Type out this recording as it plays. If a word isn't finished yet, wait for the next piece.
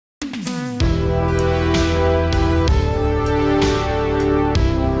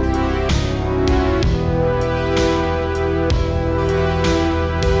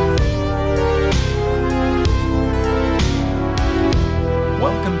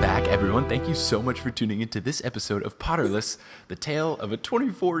back, everyone. Thank you so much for tuning into this episode of Potterless, the tale of a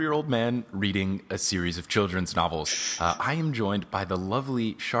 24-year-old man reading a series of children's novels. I am joined by the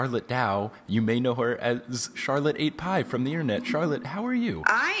lovely Charlotte Dow. You may know her as Charlotte 8 Pie from the internet. Charlotte, how are you?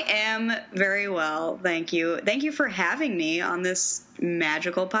 I am very well, thank you. Thank you for having me on this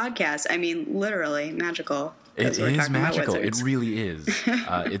magical podcast. I mean, literally magical. It is magical. It really is.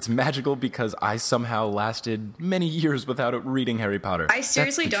 It's magical because I somehow lasted many years without reading Harry Potter. I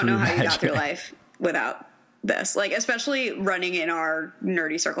seriously don't know how you got through life without this, like, especially running in our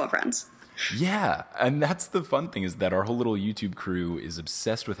nerdy circle of friends. Yeah, and that's the fun thing, is that our whole little YouTube crew is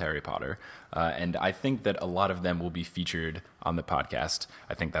obsessed with Harry Potter, and I think that a lot of them will be featured on the podcast.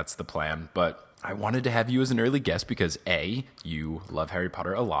 I think that's the plan, but I wanted to have you as an early guest because A, you love Harry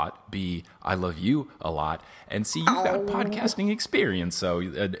Potter a lot, B, I love you a lot, and C, you've got podcasting experience, so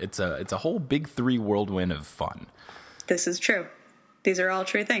it's a whole big three whirlwind of fun. This is true. These are all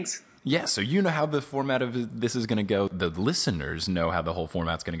true things. Yeah, so you know how the format of this is going to go. The listeners know how the whole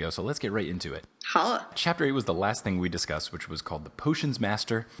format's going to go, so let's get right into it. Holla. Chapter 8 was the last thing we discussed, which was called The Potions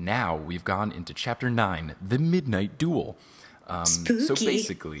Master. Now we've gone into Chapter 9, The Midnight Duel. Spooky. So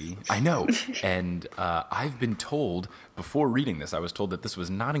basically, I know, and I've been told, before reading this, I was told that this was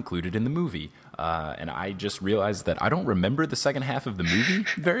not included in the movie, and I just realized that I don't remember the second half of the movie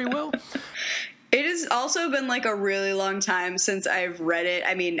very well. It has also been like a really long time since I've read it.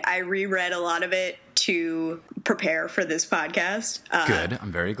 I mean, I reread a lot of it to prepare for this podcast. Good.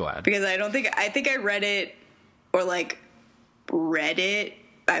 I'm very glad. Because I think I read it or like read it.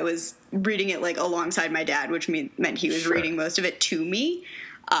 I was reading it like alongside my dad, which meant he was reading most of it to me.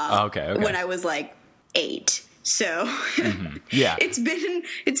 Okay. When I was like 8. So yeah, it's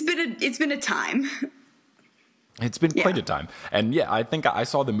been a time. It's been quite a time. And yeah, I think I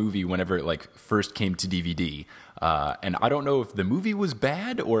saw the movie whenever it like first came to DVD. And I don't know if the movie was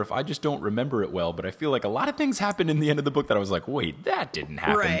bad or if I just don't remember it well, but I feel like a lot of things happened in the end of the book that I was like, wait, that didn't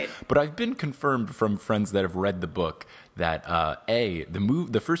happen. Right. But I've been confirmed from friends that have read the book that A,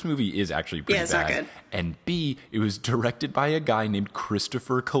 the first movie is actually pretty it's bad. not good. And B, it was directed by a guy named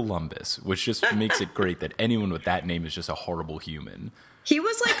Christopher Columbus, which just makes it great that anyone with that name is just a horrible human. He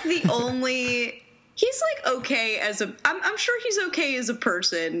was like the only... He's like okay as a... I'm sure he's okay as a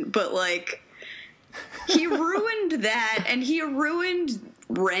person, but like... He ruined that, and he ruined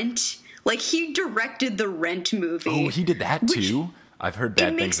Rent. Like, he directed the Rent movie. Oh, he did that too? I've heard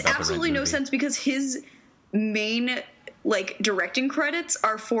bad things about the Rent movie. It makes absolutely no sense because his main, like, directing credits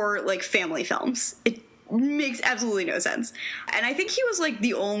are for, like, family films. It makes absolutely no sense. And I think he was, like,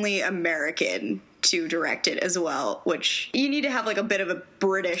 the only American to direct it as well, which you need to have like a bit of a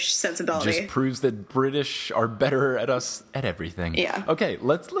British sensibility. Just proves that British are better at everything. Yeah. Okay,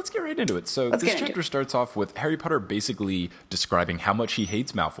 let's get right into it. So this chapter starts off with Harry Potter basically describing how much he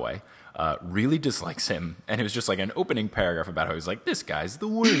hates Malfoy, really dislikes him, and it was just like an opening paragraph about how he's like, this guy's the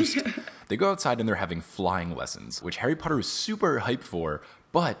worst. They go outside and they're having flying lessons, which Harry Potter is super hyped for,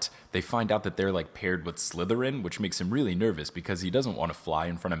 but they find out that they're like paired with Slytherin, which makes him really nervous because he doesn't want to fly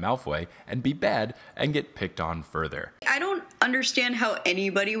in front of Malfoy and be bad and get picked on further. I don't understand how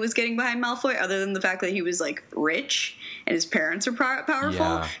anybody was getting behind Malfoy other than the fact that he was like rich and his parents are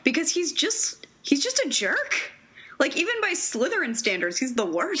powerful, because he's just a jerk. Like, even by Slytherin standards, he's the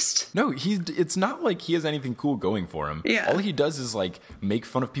worst. No, it's not like he has anything cool going for him. Yeah. All he does is, like, make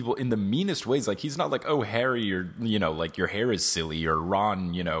fun of people in the meanest ways. Like, he's not like, oh, Harry, you're, like, your hair is silly, or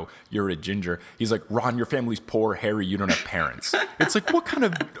Ron, you're a ginger. He's like, Ron, your family's poor. Harry, you don't have parents. It's like, what kind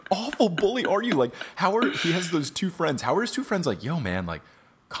of awful bully are you? Like, he has those two friends. How are his two friends like, yo, man, like,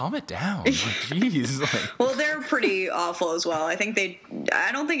 calm it down. Like, jeez. Like, well, they're pretty awful as well. I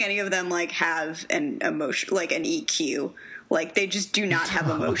don't think any of them like have an emotion, like an EQ. Like, they just do not have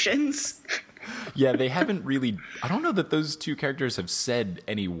emotions. Yeah, they haven't really... I don't know that those two characters have said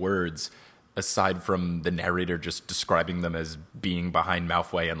any words aside from the narrator just describing them as being behind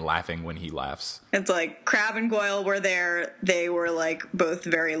Malfoy and laughing when he laughs. It's like Crabbe and Goyle were there. They were like both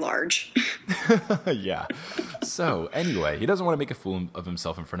very large. Yeah. So anyway, he doesn't want to make a fool of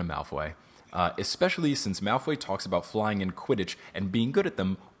himself in front of Malfoy, especially since Malfoy talks about flying in Quidditch and being good at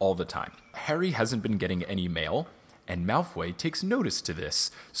them all the time. Harry hasn't been getting any mail, and Malfoy takes notice to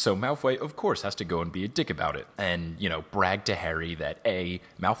this. So Malfoy, of course, has to go and be a dick about it and, brag to Harry that A,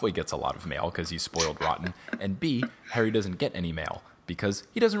 Malfoy gets a lot of mail because he's spoiled rotten, and B, Harry doesn't get any mail because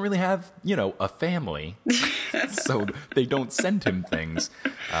he doesn't really have, a family. So they don't send him things.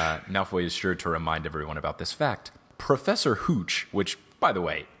 Malfoy is sure to remind everyone about this fact. Professor Hooch, which, by the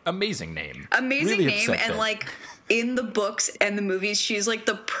way, amazing name. Amazing really name, and like in the books and the movies, she's like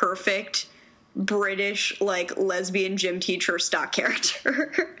the perfect British, like, lesbian gym teacher stock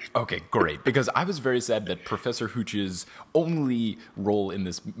character. Okay, great. Because I was very sad that Professor Hooch's only role in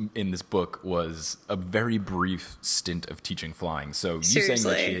this book was a very brief stint of teaching flying. So you saying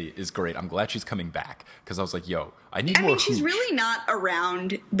that she is great, I'm glad she's coming back. Because I was like, yo, I need more she's Hooch. really not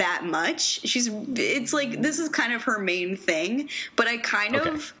around that much. It's like, this is kind of her main thing. But I kind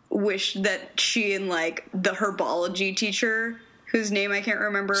of wish that she and, like, the herbology teacher, whose name I can't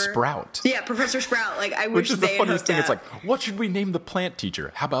remember. Sprout. Yeah, Professor Sprout. Like, I wish Which is the they funniest thing. had It's like, what should we name the plant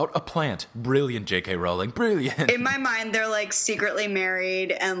teacher? How about a plant? Brilliant, J.K. Rowling. Brilliant. In my mind, they're, like, secretly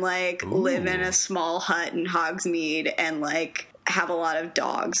married and, like, live in a small hut in Hogsmeade and, like, have a lot of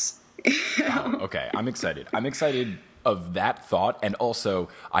dogs. Okay, I'm excited. I'm excited of that thought, and also,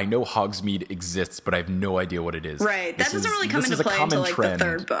 I know Hogsmeade exists, but I have no idea what it is. Right. That doesn't really come into play until, like, the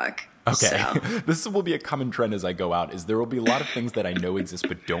third book. Okay, so. This will be a common trend as I go out, is there will be a lot of things that I know exist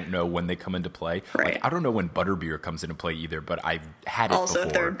but don't know when they come into play. Right. Like, I don't know when butterbeer comes into play either, but I've had it also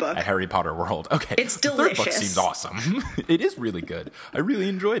before third book. At Harry Potter World. Okay, it's The delicious. third book seems awesome. It is really good. I really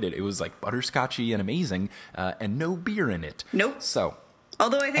enjoyed it. It was, like, butterscotchy and amazing, and no beer in it. Nope. So...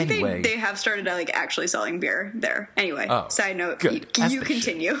 Although I think they have started, like, actually selling beer there. Anyway, side note, good. you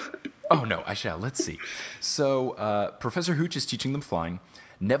continue. Oh, no, I shall. Let's see. So, Professor Hooch is teaching them flying.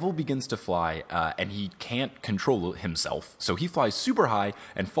 Neville begins to fly, and he can't control himself. So he flies super high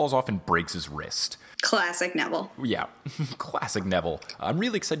and falls off and breaks his wrist. Classic Neville. Yeah, classic Neville. I'm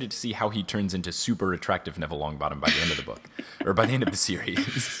really excited to see how he turns into super attractive Neville Longbottom by the end of the book, or by the end of the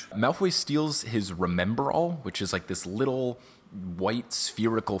series. Malfoy steals his Remember-All, which is like this little white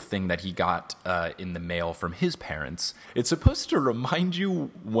spherical thing that he got in the mail from his parents. It's supposed to remind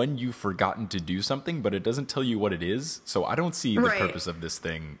you when you've forgotten to do something, but it doesn't tell you what it is. So I don't see the purpose of this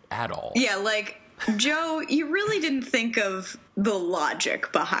thing at all. Yeah, like, Joe, you really didn't think of the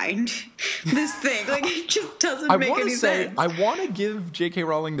logic behind this thing. Like, it just doesn't make any sense. I want to give J.K.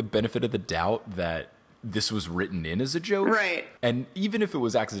 Rowling the benefit of the doubt that this was written in as a joke. Right. And even if it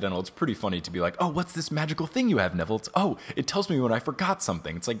was accidental, it's pretty funny to be like, oh, what's this magical thing you have, Neville? It tells me when I forgot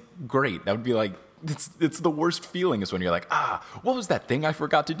something. It's like, great. That would be like, it's the worst feeling is when you're like, what was that thing I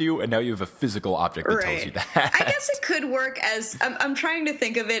forgot to do? And now you have a physical object that tells you that. I guess it could work as, I'm trying to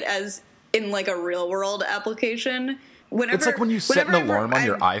think of it as in, like, a real world application. It's like when you set an alarm on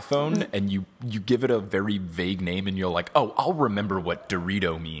your iPhone and you give it a very vague name and you're like, oh, I'll remember what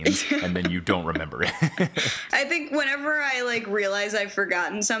Dorito means, and then you don't remember it. I think whenever I, like, realize I've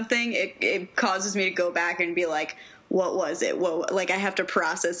forgotten something, it causes me to go back and be like, what was it? Like, I have to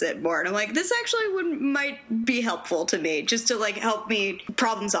process it more. And I'm like, this actually might be helpful to me, just to, like, help me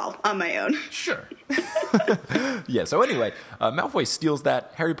problem solve on my own. Sure. Yeah, so anyway, Malfoy steals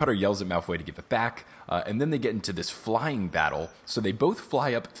that. Harry Potter yells at Malfoy to give it back. And then they get into this flying battle. So they both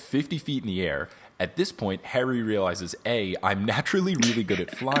fly up 50 feet in the air. At this point, Harry realizes, A, I'm naturally really good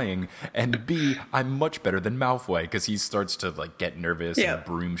at flying, and B, I'm much better than Malfoy, because he starts to, like, get nervous and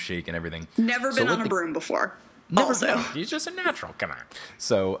broom shake and everything. Never been on a broom before. Never been. He's just a natural. Come on.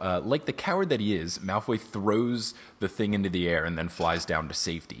 So, like the coward that he is, Malfoy throws the thing into the air and then flies down to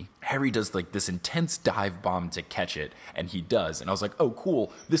safety. Harry does, like, this intense dive bomb to catch it, and he does. And I was like, oh,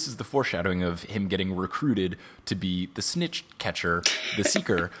 cool. This is the foreshadowing of him getting recruited to be the snitch catcher, the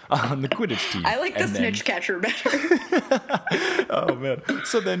seeker, on the Quidditch team. I like the snitch catcher better. Oh, man.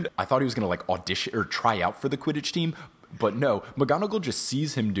 So then I thought he was going to, like, audition or try out for the Quidditch team. But no, McGonagall just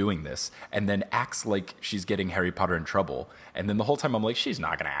sees him doing this and then acts like she's getting Harry Potter in trouble. And then the whole time I'm like, she's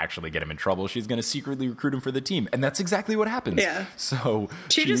not going to actually get him in trouble. She's going to secretly recruit him for the team. And that's exactly what happens. Yeah. So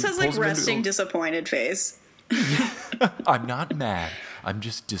she just has, like, resting disappointed face. I'm not mad. I'm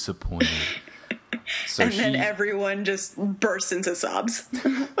just disappointed. So and then everyone just bursts into sobs.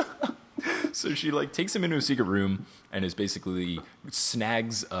 So she, like, takes him into a secret room and is basically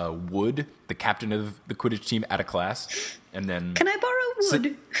snags Wood, the captain of the Quidditch team, out of class, and then... Can I borrow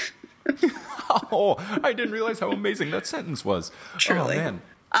Wood? Oh, I didn't realize how amazing that sentence was. Truly. Oh, man.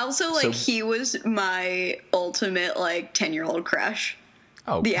 Also, like, he was my ultimate, like, 10-year-old crush.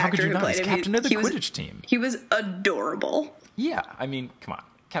 Oh, the how actor could you who not? played He's him. captain of the Quidditch team. He was adorable. Yeah, I mean, come on.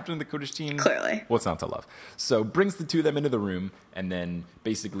 Captain of the Quidditch team. Clearly. What's not to love? So brings the two of them into the room and then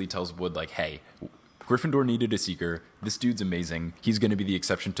basically tells Wood, like, hey, Gryffindor needed a seeker. This dude's amazing. He's going to be the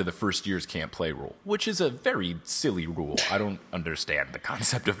exception to the first years can't play rule, which is a very silly rule. I don't understand the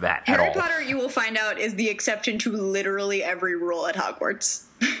concept of that at all. Harry Potter, you will find out, is the exception to literally every rule at Hogwarts.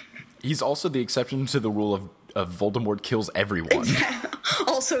 He's also the exception to the rule of Voldemort kills everyone.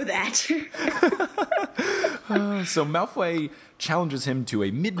 Also that. So Malfoy challenges him to a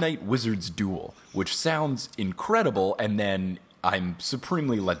midnight wizard's duel, which sounds incredible, and then I'm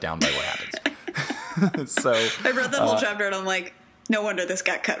supremely let down by what happens. So I read that whole chapter and I'm like, no wonder this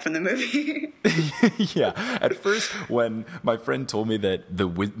got cut from the movie. yeah. At first, when my friend told me that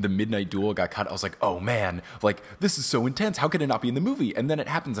the midnight duel got cut, I was like, "Oh man, like this is so intense. How could it not be in the movie?" And then it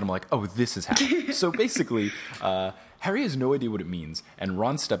happens, and I'm like, "Oh, this is how." So basically, Harry has no idea what it means, and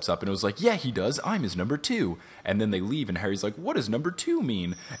Ron steps up and was like, "Yeah, he does. I'm his number 2." And then they leave, and Harry's like, "What does number 2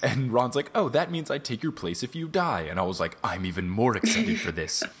 mean?" And Ron's like, "Oh, that means I take your place if you die." And I was like, "I'm even more excited for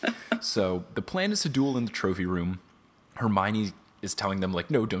this." So the plan is to duel in the trophy room. Hermione is telling them,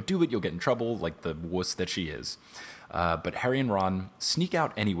 like, no, don't do it, you'll get in trouble, like the wuss that she is. But Harry and Ron sneak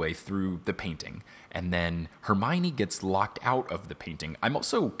out anyway through the painting, and then Hermione gets locked out of the painting. I'm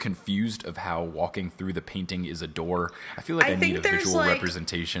also confused of how walking through the painting is a door. I feel like I need a visual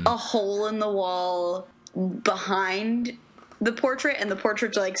representation. A hole in the wall behind the portrait, and the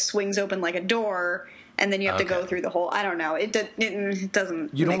portrait like swings open like a door, and then you have to go through the hole. I don't know. It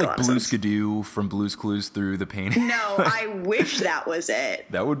doesn't. You don't make like Blue Skidoo from Blue's Clues through the painting? No, I wish that was it.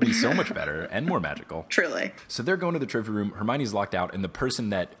 That would be so much better and more magical. Truly. So they're going to the trophy room. Hermione's locked out, and the person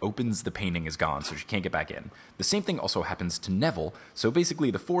that opens the painting is gone, so she can't get back in. The same thing also happens to Neville. So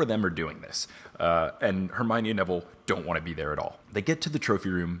basically, the 4 of them are doing this. And Hermione and Neville don't want to be there at all. They get to the trophy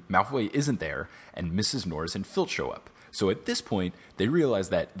room. Malfoy isn't there, and Mrs. Norris and Filch show up. So at this point, they realize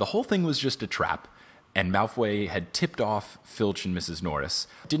that the whole thing was just a trap, and Malfoy had tipped off Filch and Mrs. Norris.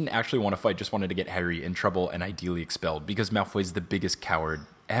 Didn't actually want to fight, just wanted to get Harry in trouble and ideally expelled, because Malfoy's the biggest coward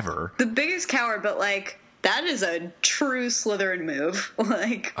ever. The biggest coward, but, like, that is a true Slytherin move.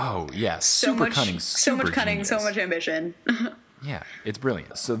 Like, oh, yeah, super cunning, so much cunning, genius. so much ambition. Yeah, it's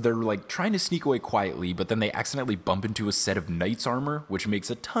brilliant. So they're like trying to sneak away quietly, but then they accidentally bump into a set of knight's armor, which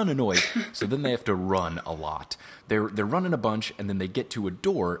makes a ton of noise. So then they have to run a lot. They're running a bunch, and then they get to a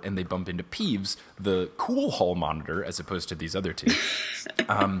door, and they bump into Peeves, the cool hall monitor, as opposed to these other 2.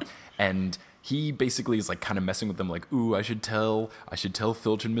 And he basically is like kind of messing with them, like, ooh, I should tell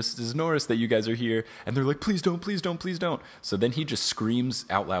Filch and Mrs. Norris that you guys are here. And they're like, please don't, please don't, please don't. So then he just screams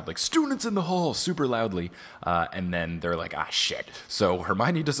out loud, like, students in the hall, super loudly. And then they're like, ah, shit. So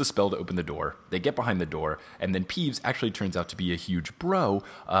Hermione does a spell to open the door. They get behind the door. And then Peeves actually turns out to be a huge bro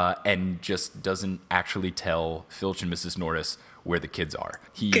and just doesn't actually tell Filch and Mrs. Norris where the kids are.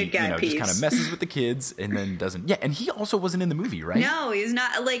 He, Good guy, just kind of messes with the kids and then doesn't. Yeah, and he also wasn't in the movie, right? No, he's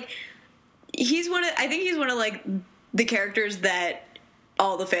not. Like, I think he's one of, like, the characters that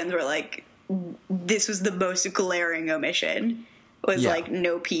all the fans were like, this was the most glaring omission, was, like,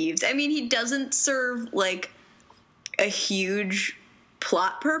 no Peeves. I mean, he doesn't serve, like, a huge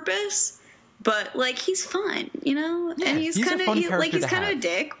plot purpose, but, like, he's fun, you know? Yeah, and he's kind of a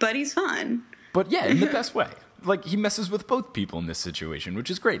dick, but he's fun. But yeah, in the best way. Like, he messes with both people in this situation, which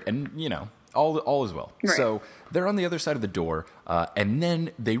is great. And, all is well. Right. So they're on the other side of the door, and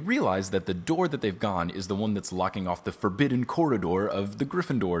then they realize that the door that they've gone is the one that's locking off the forbidden corridor of the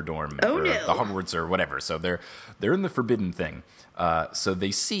Gryffindor dorm, or the Hogwarts or whatever. So they're in the forbidden thing. So they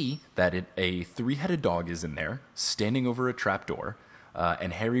see that a 3-headed dog is in there, standing over a trapdoor,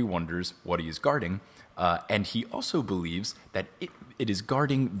 and Harry wonders what he is guarding. And he also believes that it is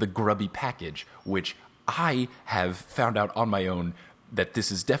guarding the grubby package, which I have found out on my own that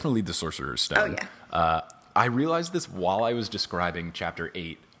this is definitely the Sorcerer's Stone. Oh, yeah. I realized this while I was describing Chapter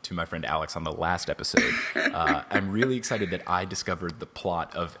 8 to my friend Alex on the last episode. I'm really excited that I discovered the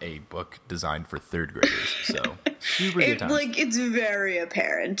plot of a book designed for 3rd graders. So, super good times. Like, it's very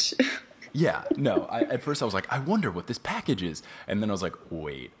apparent. Yeah, no, at first I was like, I wonder what this package is. And then I was like,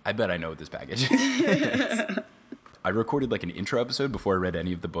 wait, I bet I know what this package is. I recorded like an intro episode before I read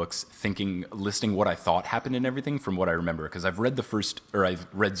any of the books, listing what I thought happened and everything from what I remember, because I've read I've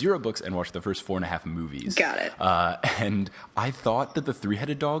read 0 books and watched the first 4.5 movies. Got it. And I thought that the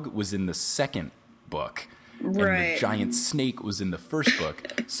 3-headed dog was in the 2nd book. Right. And the giant snake was in the first book.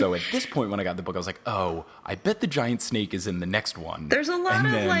 So at this point, when I got the book, I was like, oh, I bet the giant snake is in the next one. There's a lot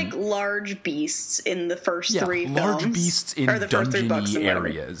of, like, large beasts in the first 3 films. Large beasts in dungeony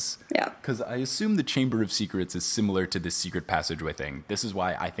areas. Yeah. Because I assume the Chamber of Secrets is similar to this secret passageway thing. This is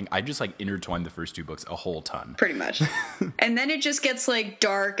why I think I just, like, intertwined the first 2 books a whole ton. Pretty much. And then it just gets, like,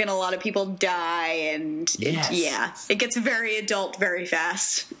 dark and a lot of people die and it gets very adult very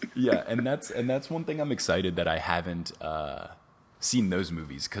fast. Yeah, and that's one thing I'm excited that I haven't seen those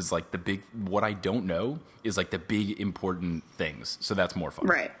movies, because like what I don't know is like the big important things, so that's more fun.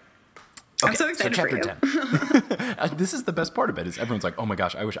 Right. Okay, I'm so excited so chapter for you. 10. This is the best part of it, is everyone's like, oh my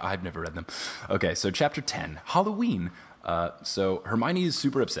gosh, I wish I've never read them. Okay, so chapter 10, Halloween. So Hermione is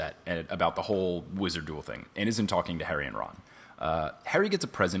super upset about the whole wizard duel thing and isn't talking to Harry and Ron. Harry gets a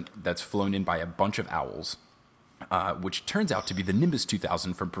present that's flown in by a bunch of owls, which turns out to be the Nimbus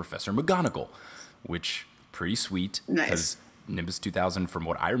 2000 from Professor McGonagall. which pretty sweet. Nice. Because Nimbus 2000, from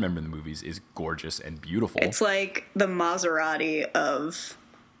what I remember in the movies, is gorgeous and beautiful. It's like the Maserati of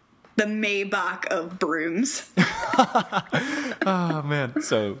the Maybach of brooms. Oh, man.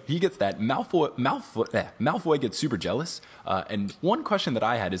 So he gets that. Malfoy gets super jealous. And one question that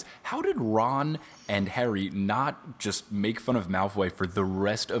I had is, how did Ron and Harry not just make fun of Malfoy for the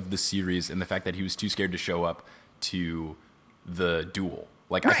rest of the series and the fact that he was too scared to show up to the duel?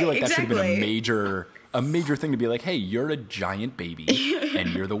 Like, I feel like that should have been a major thing to be like, hey, you're a giant baby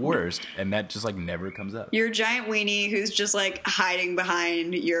and you're the worst. And that just like never comes up. You're a giant weenie who's just like hiding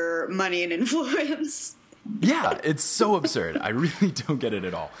behind your money and influence. Yeah, it's so absurd. I really don't get it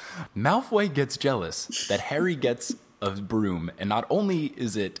at all. Malfoy gets jealous that Harry gets a broom, and not only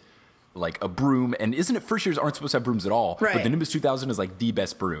is it like a broom, and isn't it first years aren't supposed to have brooms at all, right. But the Nimbus 2000 is like the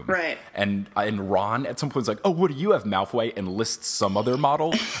best broom. Right. And Ron at some point is like, oh, what do you have, Malfoy? And lists some other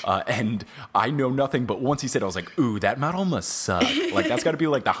model. And I know nothing, but once he said it, I was like, ooh, that model must suck. Like, that's got to be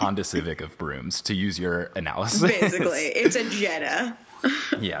like the Honda Civic of brooms, to use your analysis. Basically, it's a Jetta.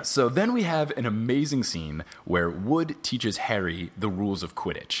 Yeah, so then we have an amazing scene where Wood teaches Harry the rules of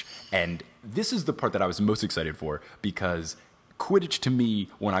Quidditch. And this is the part that I was most excited for, because Quidditch, to me,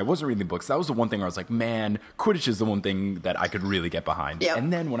 when I wasn't reading the books, that was the one thing where I was like, man, Quidditch is the one thing that I could really get behind. Yep.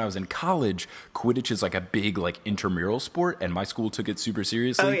 And then when I was in college, Quidditch is like a big like intramural sport, and my school took it super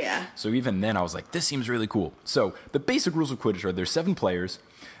seriously. Oh, yeah. So even then I was like, this seems really cool. So the basic rules of Quidditch are there's 7 players.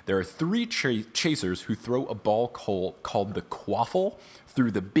 There are 3 chasers who throw a ball called the quaffle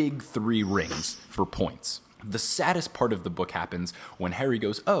through the big 3 rings for points. The saddest part of the book happens when Harry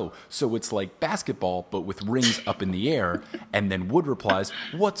goes, oh, so it's like basketball, but with rings up in the air. And then Wood replies,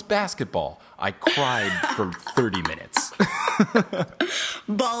 what's basketball? I cried for 30 minutes.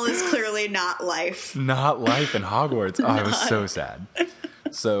 Ball is clearly not life. Not life in Hogwarts. Oh, I was so sad.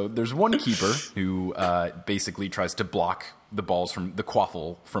 So there's one keeper who basically tries to block the balls from the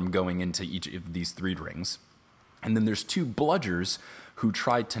quaffle from going into each of these 3 rings. And then there's 2 bludgers who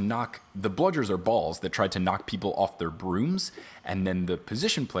tried to knock, the bludgers are balls that tried to knock people off their brooms, and then the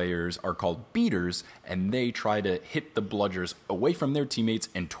position players are called beaters, and they try to hit the bludgers away from their teammates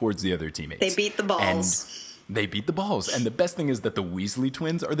and towards the other teammates. They beat the balls. And they beat the balls. And the best thing is that the Weasley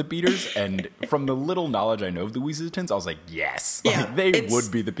twins are the beaters, and from the little knowledge I know of the Weasley twins, I was like, yes, yeah, like, they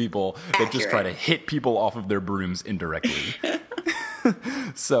would be the people that just try to hit people off of their brooms indirectly.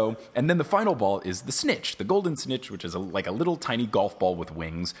 So, and then the final ball is the snitch, the golden snitch, which is like a little tiny golf ball with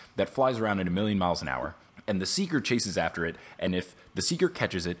wings that flies around at 1,000,000 miles an hour. And the seeker chases after it, and if the seeker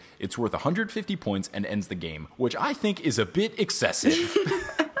catches it, it's worth 150 points and ends the game, which I think is a bit excessive.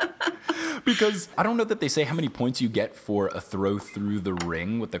 Because I don't know that they say how many points you get for a throw through the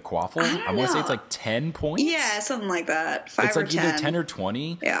ring with the quaffle. I want to say it's like 10 points. Yeah, something like that. 5 it's or like 10. either 10 or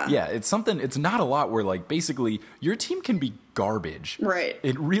 20. Yeah. Yeah, it's something, it's not a lot where like basically your team can be garbage. Right.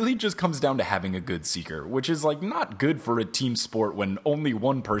 It really just comes down to having a good seeker, which is like not good for a team sport when only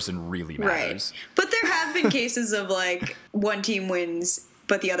one person really matters. Right. But there have been cases of like one team wins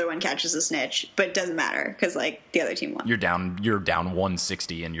but the other one catches a snitch, but it doesn't matter because like the other team won. You're down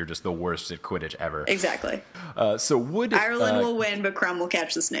 160 and you're just the worst at Quidditch ever. Exactly. So Wood Ireland will win, but Crumb will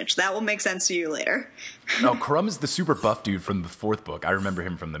catch the snitch. That will make sense to you later. Oh, Crumb is the super buff dude from the 4th book. I remember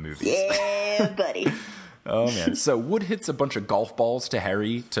him from the movies. Yeah, buddy. Oh, man. So Wood hits a bunch of golf balls to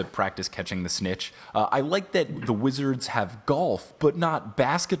Harry to practice catching the snitch. I like that the Wizards have golf, but not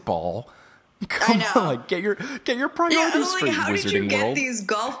basketball. Come on, like, get your priorities straight, how Wizarding did you get World. these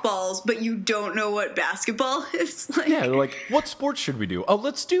golf balls, but you don't know what basketball is? Like, yeah, like, what sports should we do? Oh,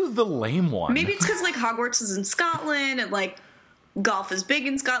 let's do the lame one. Maybe it's because, like, Hogwarts is in Scotland, and, like, golf is big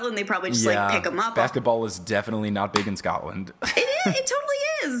in Scotland. They probably just, like, pick them up. Basketball is definitely not big in Scotland. It is. It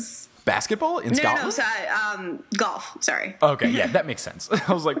totally is. Basketball in Scotland? No, sorry, golf. Sorry. Okay, yeah, that makes sense.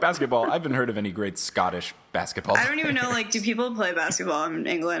 I was like, basketball. I haven't heard of any great Scottish basketball I don't even know, like, do people play basketball in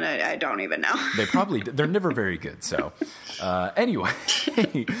England? I don't even know. They're never very good, so. Anyway.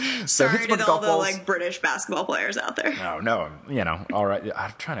 So sorry to all the, like, British basketball players out there. Oh, no, all right.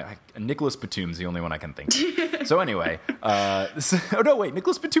 I'm trying to, Nicholas Batum's the only one I can think of. So anyway, oh no, wait,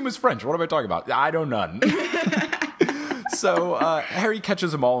 Nicholas Batum is French. What am I talking about? I don't know none. So Harry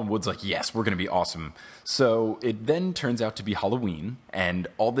catches them all, and Wood's like, yes, we're going to be awesome. So it then turns out to be Halloween, and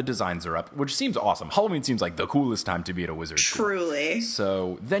all the designs are up, which seems awesome. Halloween seems like the coolest time to be at a wizard school. Truly.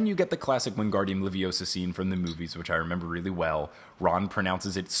 So then you get the classic Wingardium Leviosa scene from the movies, which I remember really well. Ron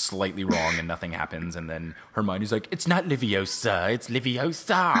pronounces it slightly wrong, and nothing happens. And then Hermione's like, it's not Leviosa, it's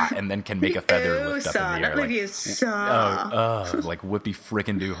Leviosa. And then can make a feather lift up in the air. Not Leviosa. Like, whoopee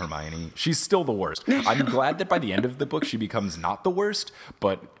frickin' do, Hermione. She's still the worst. I'm glad that by the end of the book, she becomes not the worst.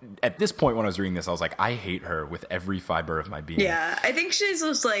 But at this point when I was reading this, I was like, I hate her with every fiber of my being. Yeah, I think she's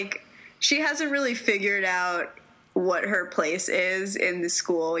just like, she hasn't really figured out what her place is in the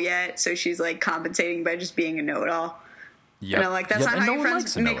school yet, so she's like compensating by just being a know-it-all. Yep. And I'm like, that's not how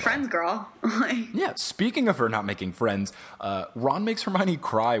you make friends, girl. Yeah, speaking of her not making friends, Ron makes Hermione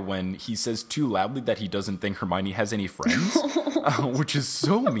cry when he says too loudly that he doesn't think Hermione has any friends, which is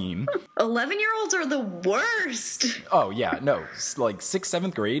so mean. 11-year-olds are the worst. Oh, yeah, no. Like 6th,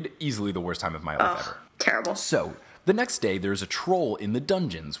 7th grade, easily the worst time of my life ever. Terrible. So, the next day, there's a troll in the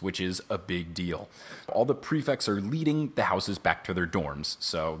dungeons, which is a big deal. All the prefects are leading the houses back to their dorms,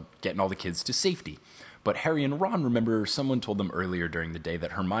 so getting all the kids to safety. But Harry and Ron remember someone told them earlier during the day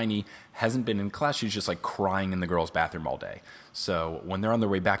that Hermione hasn't been in class. She's just like crying in the girls' bathroom all day. So when they're on their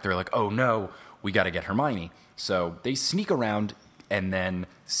way back, they're like, oh no, we got to get Hermione. So they sneak around and then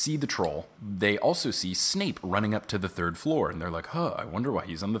see the troll. They also see Snape running up to the 3rd floor. And they're like, I wonder why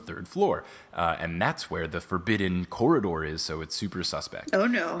he's on the 3rd floor. And that's where the forbidden corridor is. So it's super suspect. Oh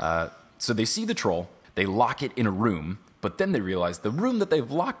no. So they see the troll. They lock it in a room. But then they realize the room that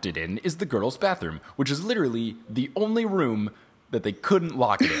they've locked it in is the girls' bathroom, which is literally the only room that they couldn't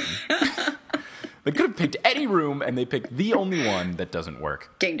lock it in. They could have picked any room, and they picked the only one that doesn't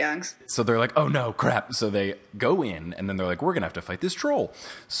work. Ding-dongs. So they're like, oh no, crap. So they go in, and then they're like, we're going to have to fight this troll.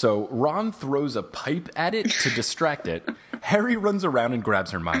 So Ron throws a pipe at it to distract it. Harry runs around and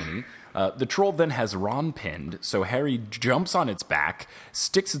grabs Hermione. The troll then has Ron pinned, so Harry jumps on its back,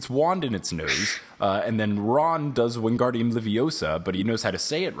 sticks its wand in its nose, and then Ron does Wingardium Leviosa, but he knows how to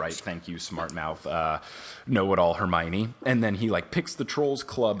say it right. Thank you, smart mouth, know-it-all Hermione. And then he picks the troll's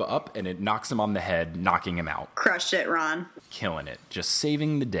club up, and it knocks him on the head, knocking him out. Crushed it, Ron. Killing it. Just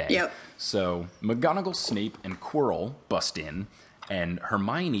saving the day. Yep. So McGonagall, Snape, and Quirrell bust in, and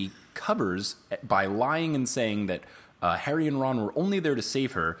Hermione covers by lying and saying that Harry and Ron were only there to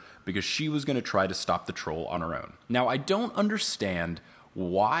save her because she was going to try to stop the troll on her own. Now, I don't understand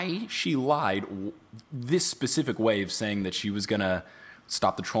why she lied this specific way of saying that she was going to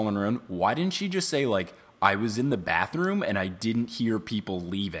stop the troll on her own. Why didn't she just say, I was in the bathroom and I didn't hear people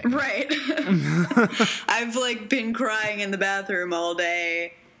leaving? Right. I've, been crying in the bathroom all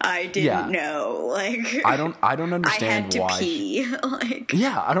day. I didn't know. I don't understand why. I had to pee.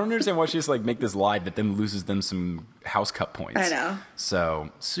 Yeah, I don't understand why she just make this lie that then loses them some house cup points. I know. So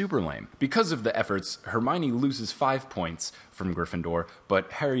super lame. Because of the efforts, Hermione loses 5 points from Gryffindor,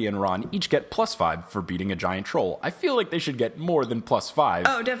 but Harry and Ron each get +5 for beating a giant troll. I feel like they should get more than +5.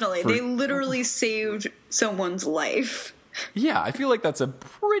 Oh, definitely. They literally saved someone's life. Yeah, I feel like that's a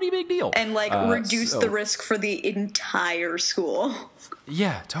pretty big deal. And, reduce the risk for the entire school.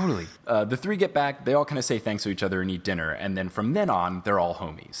 Yeah, totally. The 3 get back, they all kind of say thanks to each other and eat dinner, and then from then on, they're all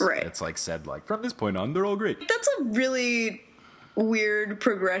homies. Right. It's said, from this point on, they're all great. That's a really weird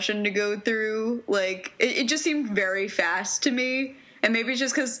progression to go through. It just seemed very fast to me, and maybe it's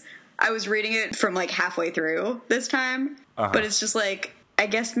just because I was reading it from, halfway through this time, but it's just, I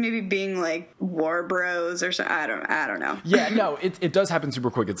guess maybe being war bros or something. I don't know. Yeah, no, it does happen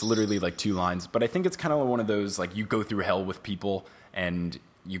super quick. It's literally 2 lines, but I think it's kind of one of those you go through hell with people and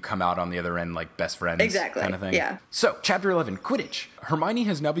you come out on the other end best friends. Exactly. Kind of thing. Yeah. So, chapter 11, Quidditch. Hermione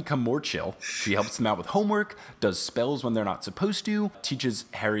has now become more chill. She helps them out with homework, does spells when they're not supposed to, teaches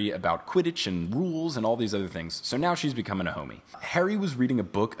Harry about Quidditch and rules and all these other things. So now she's becoming a homie. Harry was reading a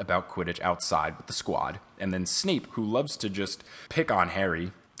book about Quidditch outside with the squad, and then Snape, who loves to just pick on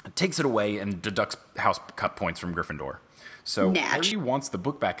Harry, takes it away and deducts house cup points from Gryffindor. So Harry wants the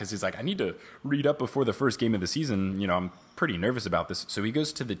book back because he's like, I need to read up before the first game of the season. I'm pretty nervous about this. So he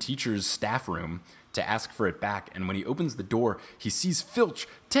goes to the teacher's staff room to ask for it back. And when he opens the door, he sees Filch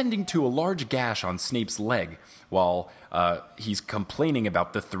tending to a large gash on Snape's leg while he's complaining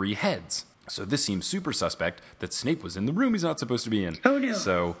about the 3 heads. So this seems super suspect that Snape was in the room he's not supposed to be in. Oh, no.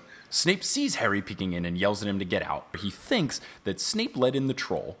 So Snape sees Harry peeking in and yells at him to get out. He thinks that Snape let in the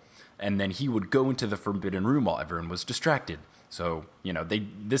troll, and then he would go into the forbidden room while everyone was distracted. So,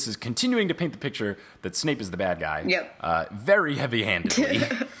 this is continuing to paint the picture that Snape is the bad guy. Yep. Very heavy-handedly.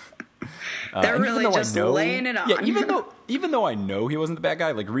 They're really just laying it on. Yeah, even though I know he wasn't the bad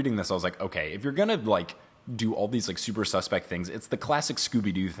guy, reading this, I was like, okay, if you're gonna, do all these, super suspect things, it's the classic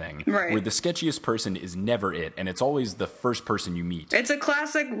Scooby-Doo thing. Right. Where the sketchiest person is never it, and it's always the first person you meet. It's a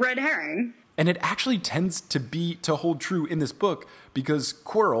classic red herring. And it actually tends to hold true in this book because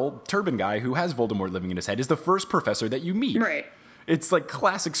Quirrell, Turban Guy, who has Voldemort living in his head, is the first professor that you meet. Right. It's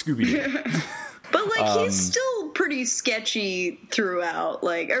classic Scooby-Doo. But he's still pretty sketchy throughout.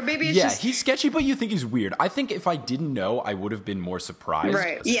 Like, or maybe it's just... he's sketchy, but you think he's weird. I think if I didn't know, I would have been more surprised.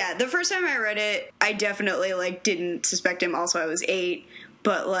 Right. Yeah, the first time I read it, I definitely, like, didn't suspect him. Also, I was 8.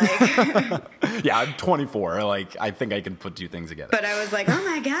 But, like... Yeah, I'm 24. Like, I think I can put two things together. But I was like, oh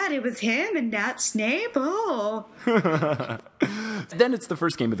my god, it was him and not Snape? Oh. Then it's the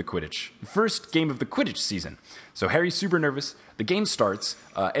first game of the Quidditch. First game of the Quidditch season. So Harry's super nervous. The game starts,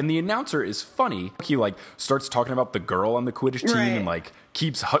 and the announcer is funny. He, like, starts talking about the girl on the Quidditch team and, like,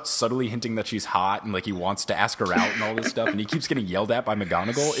 keeps subtly hinting that she's hot and, like, he wants to ask her out and all this stuff. And he keeps getting yelled at by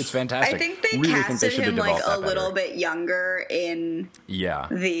McGonagall. It's fantastic. I think they casted him, like, a little bit younger in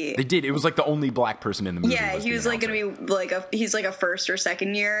They did. It was, like, the only black person in the movie. Yeah, he was, like, going to be, like, he's, like, a first or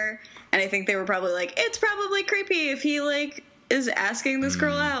second year. And I think they were probably like, it's probably creepy if he, like... is asking this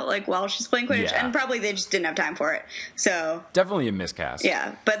girl out, like, while she's playing Quidditch. And probably they just didn't have time for it. So... Definitely a miscast.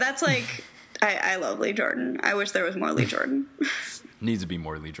 Yeah, but that's, like... I love Lee Jordan. I wish there was more Lee Jordan. Needs to be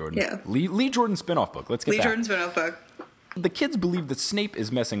more Lee Jordan. Yeah. Lee Jordan spinoff book. Let's get Lee that. Jordan spinoff book. The kids believe that Snape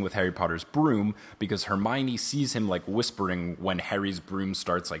is messing with Harry Potter's broom because Hermione sees him, like, whispering when Harry's broom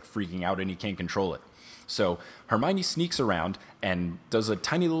starts, like, freaking out and he can't control it. So Hermione sneaks around and does a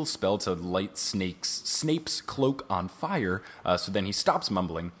tiny little spell to light Snape's cloak on fire. So then he stops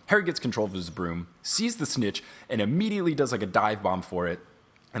mumbling. Harry gets control of his broom, sees the snitch, and immediately does like a dive bomb for it.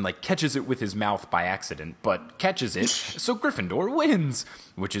 And like catches it with his mouth by accident, but catches it. So Gryffindor wins,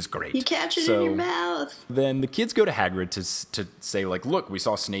 which is great. You catch it in your mouth. Then the kids go to Hagrid to say, like, look, we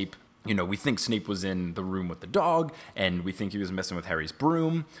saw Snape. You know, we think Snape was in the room with the dog, and we think he was messing with Harry's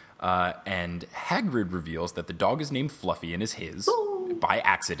broom. And Hagrid reveals that the dog is named Fluffy and is his by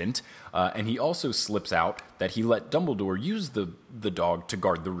accident. And he also slips out that he let Dumbledore use the dog to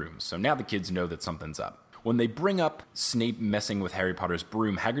guard the room. So now the kids know that something's up. When they bring up Snape messing with Harry Potter's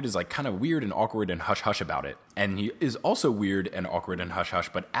broom, Hagrid is like kind of weird and awkward and hush-hush about it. And he is also weird and awkward and hush-hush,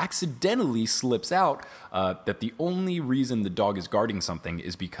 but accidentally slips out that the only reason the dog is guarding something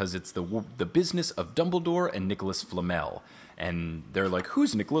is because it's the business of Dumbledore and Nicholas Flamel. And they're like,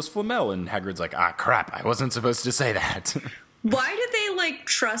 who's Nicholas Flamel? And Hagrid's like, ah, crap, I wasn't supposed to say that. Why did they, like,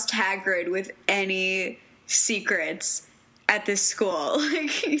 trust Hagrid with any secrets at this school?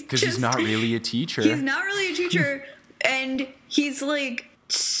 Like, because he's not really a teacher. He's not really a teacher, and he's, like,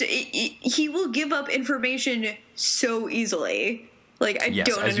 he will give up information so easily. Like, I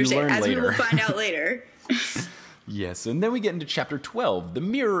don't understand, as we will find out later. Yes, and then we get into Chapter 12, The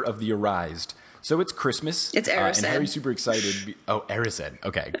Mirror of the Arised. So it's Christmas. It's Erised. And Harry's super excited. Oh, Erised.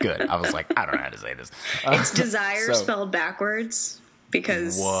 Okay, good. I was like, I don't know how to say this. It's desire spelled backwards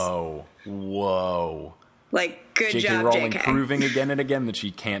because... Whoa. Like, good J.K. job, Rowling J.K. proving again and again that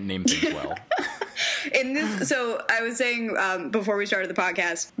she can't name things well. In this, so I was saying before we started the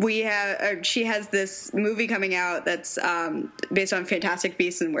podcast, she has this movie coming out that's based on Fantastic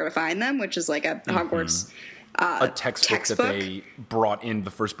Beasts and Where to Find Them, which is like a Hogwarts a textbook that they brought in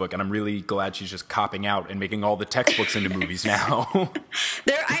the first book, and I'm really glad she's just copping out and making all the textbooks into movies now.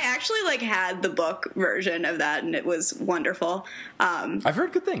 I actually like had the book version of that, and it was wonderful. I've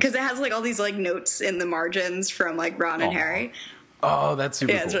heard good things because it has like all these like notes in the margins from like Ron and Harry. Oh, that's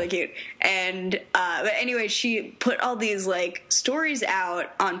super cool. It's really cute. And but anyway, she put all these like stories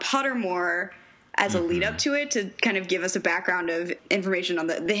out on Pottermore as a lead up to it to kind of give us a background of information on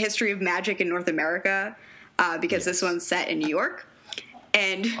the history of magic in North America. Because this one's set in New York.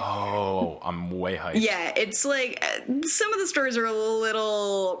 And I'm way hyped. Yeah, it's like some of the stories are a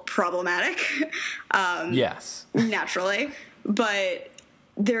little problematic. Yes. Naturally. But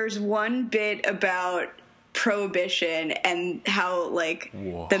there's one bit about Prohibition and how, like,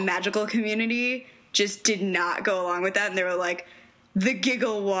 the magical community just did not go along with that. And they were like, the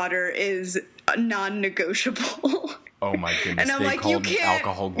giggle water is non-negotiable. Oh my goodness! And I'm like, you can't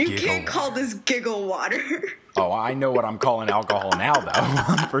call this giggle water. Oh, I know what I'm calling alcohol now, though.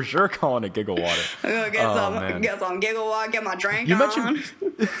 I'm for sure calling it giggle water. I'm gonna get some giggle water, get my drink on.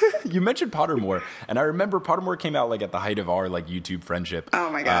 You mentioned Pottermore, and I remember Pottermore came out like at the height of our like YouTube friendship.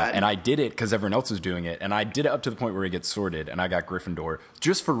 Oh my god! And I did it because everyone else was doing it, and I did it up to the point where it gets sorted, and I got Gryffindor.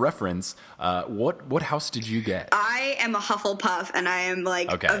 Just for reference, what house did you get? I am a Hufflepuff, and I am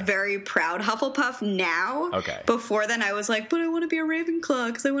like a very proud Hufflepuff now. Okay. Before then, I was like, but I want to be a Ravenclaw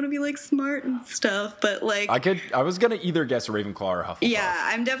because I want to be like smart and stuff. But like, I was gonna either guess Ravenclaw or Hufflepuff. Yeah,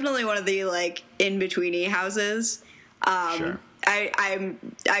 I'm definitely one of the like in betweeny houses. Sure.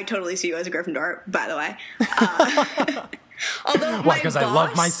 I totally see you as a Gryffindor, by the way. Although why? Because I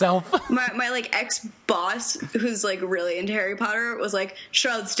love myself. my like ex boss, who's like really into Harry Potter, was like,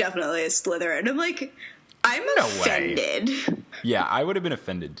 Charlotte's definitely a Slytherin. I'm like, I'm No way. offended. Yeah, I would have been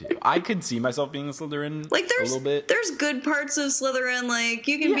offended too. I could see myself being a Slytherin Like, a little bit. there's good parts of Slytherin. Like,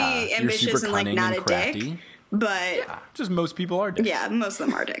 you can Yeah, be you're ambitious super and, like, cunning not and a crafty. dick. But, Yeah, just most people are dicks. yeah, most of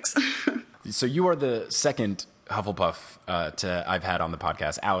them are dicks. So you are the second Hufflepuff I've had on the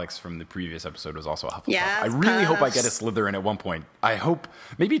podcast. Alex from the previous episode was also a Hufflepuff. Yeah, I really hope I Puffs. get a Slytherin at one point. I hope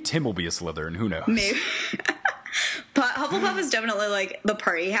maybe Tim will be a Slytherin. Who knows? Maybe. But Hufflepuff is definitely, like, the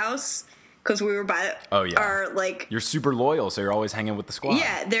party house. Because we were by our, like... You're super loyal, so you're always hanging with the squad.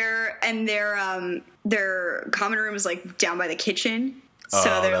 Yeah, their common room is, like, down by the kitchen. So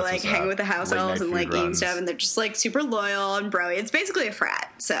they're, that's like, what's hanging up. with the house Late elves night and, like, food eating runs. stuff. And they're just, like, super loyal and bro-y. It's basically a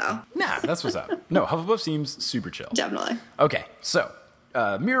frat, so... Nah, that's what's up. No, Hufflepuff seems super chill. Definitely. Okay, so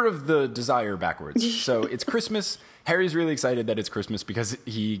Mirror of the Desire backwards. So it's Christmas. Harry's really excited that it's Christmas because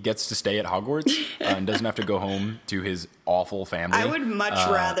he gets to stay at Hogwarts and doesn't have to go home to his awful family. I would much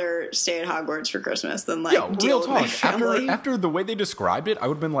rather stay at Hogwarts for Christmas than, like, Yo, deal real with my talk. family. After the way they described it, I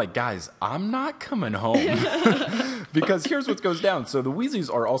would have been like, guys, I'm not coming home. Because here's what goes down. So the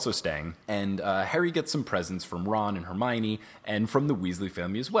Weasleys are also staying, and Harry gets some presents from Ron and Hermione, and from the Weasley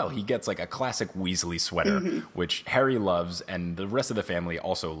family as well. He gets like a classic Weasley sweater, which Harry loves, and the rest of the family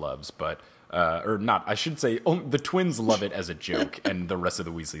also loves, but... or not, I should say, the twins love it as a joke, and the rest of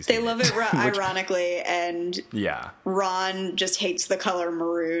the Weasleys They hate love it ironically, and Yeah. Ron just hates the color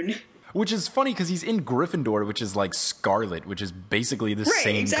maroon. Which is funny because he's in Gryffindor, which is like scarlet, which is basically the Right,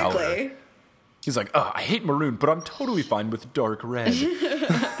 same exactly. color. He's like, oh, I hate maroon, but I'm totally fine with dark red.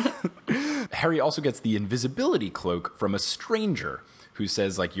 Harry also gets the invisibility cloak from a stranger who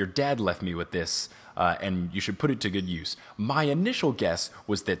says, like, your dad left me with this, and you should put it to good use. My initial guess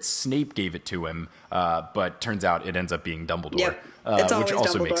was that Snape gave it to him, but turns out it ends up being Dumbledore. Yep, it's which always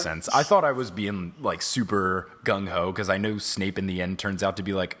also Dumbledore. makes sense. I thought I was being, like, super gung-ho, because I know Snape in the end turns out to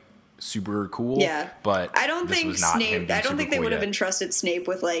be, like, super cool. Yeah, But I don't this think was not him Snape. being I don't super think they cool would have yet. entrusted Snape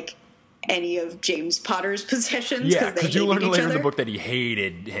with, like, any of James Potter's possessions. Yeah, because you learn each later in other. the book that he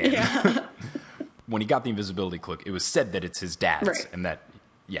hated him. Yeah. When he got the invisibility cloak, it was said that it's his dad's, Right. and that,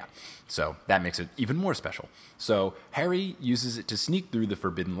 yeah. So that makes it even more special. So Harry uses it to sneak through the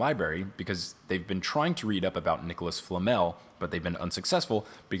Forbidden Library because they've been trying to read up about Nicholas Flamel, but they've been unsuccessful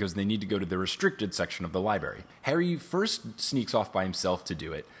because they need to go to the restricted section of the library. Harry first sneaks off by himself to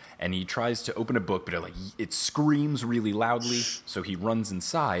do it, and he tries to open a book, but it screams really loudly, so he runs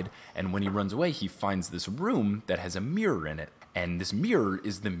inside, and when he runs away, he finds this room that has a mirror in it. And this mirror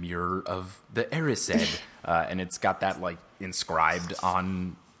is the mirror of the Erised, and it's got that, like, inscribed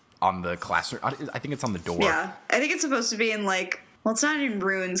on the classroom. I think it's on the door. Yeah, I think it's supposed to be in, like, well, it's not in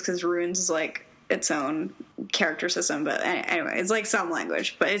runes because runes is like its own character system. But anyway, it's like some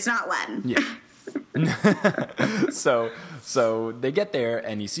language, but it's not Latin. Yeah. So they get there,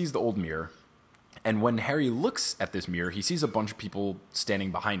 and he sees the old mirror. And when Harry looks at this mirror, he sees a bunch of people standing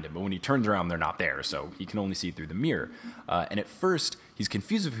behind him. But when he turns around, they're not there, so he can only see through the mirror. And at first, he's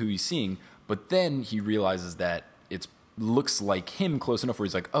confused of who he's seeing, but then he realizes that it looks like him close enough where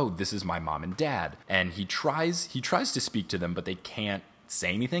he's like, oh, this is my mom and dad. And he tries to speak to them, but they can't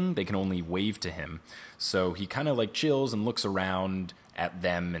say anything. They can only wave to him. So he kind of, like, chills and looks around at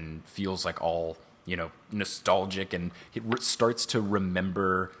them and feels, like, all, you know, nostalgic, and he starts to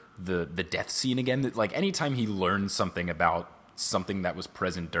remember the death scene again. Like, anytime he learns something about something that was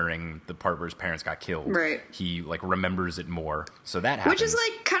present during the part where his parents got killed, Right. he, like, remembers it more. So that happens. Which is,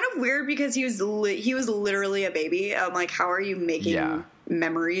 like, kind of weird because he was literally a baby. I'm like, how are you making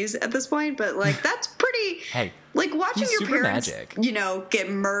memories at this point? But, like, that's pretty. Hey, like, watching he's your super parents, magic. you know,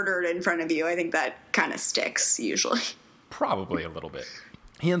 get murdered in front of you. I think that kind of sticks usually. Probably a little bit.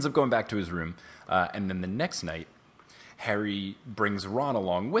 He ends up going back to his room, and then the next night, Harry brings Ron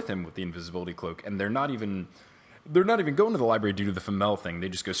along with him with the invisibility cloak, and they're not even going to the library due to the Flamel thing. They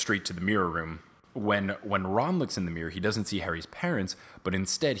just go straight to the mirror room. When Ron looks in the mirror, he doesn't see Harry's parents, but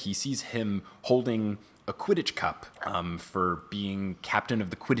instead he sees him holding a Quidditch cup for being captain of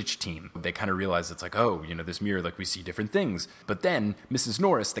the Quidditch team. They kind of realize it's like, oh, you know, this mirror, like, we see different things. But then Mrs.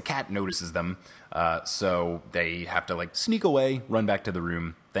 Norris, the cat, notices them, so they have to, like, sneak away, run back to the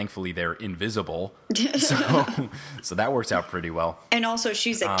room. Thankfully, they're invisible, so that works out pretty well. And also,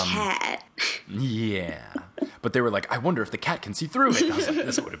 she's a cat. Yeah. But they were like, I wonder if the cat can see through it. And I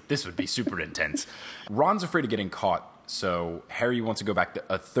was like, this would be super intense. Ron's afraid of getting caught, so Harry wants to go back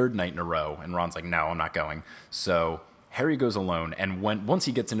a third night in a row, and Ron's like, no, I'm not going. So Harry goes alone, and once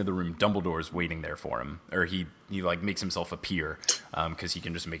he gets into the room, Dumbledore's waiting there for him. Or he like, makes himself appear, because he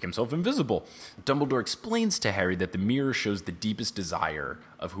can just make himself invisible. Dumbledore explains to Harry that the mirror shows the deepest desire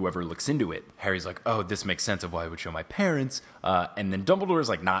of whoever looks into it. Harry's like, oh, this makes sense of why I would show my parents. And then Dumbledore's,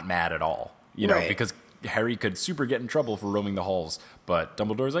 like, not mad at all, you know, Right. because Harry could super get in trouble for roaming the halls. But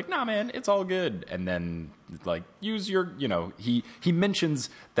Dumbledore's like, nah, man, it's all good. And then, like, use your, he mentions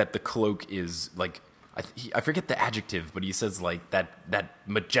that the cloak is, like, I forget the adjective, but he says, like, that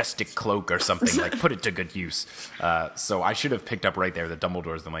majestic cloak or something, like, put it to good use. So I should have picked up right there that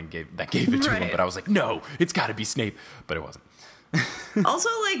Dumbledore's the one that gave it to him. But I was like, no, it's got to be Snape. But it wasn't. Also,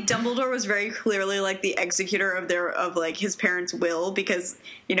 like, Dumbledore was very clearly, like, the executor of like, his parents' will because,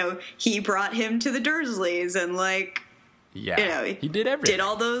 he brought him to the Dursleys and, like, he did everything. Did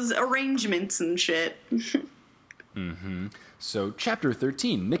all those arrangements and shit. Mm-hmm. So, chapter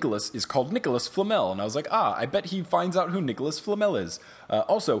 13, Nicholas is called Nicholas Flamel, and I was like, I bet he finds out who Nicholas Flamel is.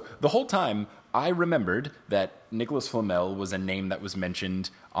 Also, the whole time, I remembered that Nicholas Flamel was a name that was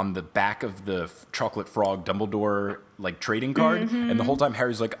mentioned on the back of the Chocolate Frog Dumbledore, like, trading card, and the whole time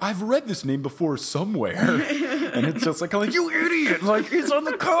Harry's like, I've read this name before somewhere, and it's just like, I'm like, you idiot, like, it's on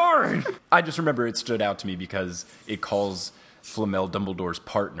the card! I just remember it stood out to me because it calls Flamel Dumbledore's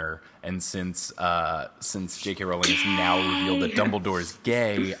partner, and since J.K. Rowling has now revealed that Dumbledore is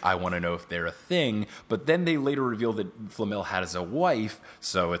gay, I want to know if they're a thing. But then they later reveal that Flamel has a wife,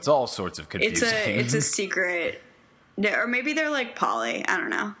 so it's all sorts of confusing. It's a secret, or maybe they're like poly. I don't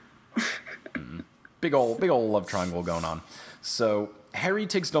know. Big old love triangle going on. So Harry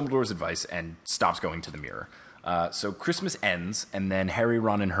takes Dumbledore's advice and stops going to the mirror. So Christmas ends, and then Harry,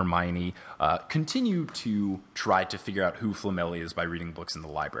 Ron, and Hermione continue to try to figure out who Flamel is by reading books in the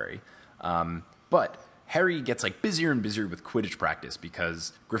library. But Harry gets like busier and busier with Quidditch practice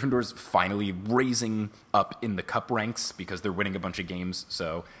because Gryffindor's finally raising up in the cup ranks because they're winning a bunch of games.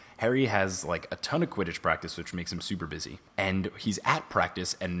 So Harry has like a ton of Quidditch practice, which makes him super busy. And he's at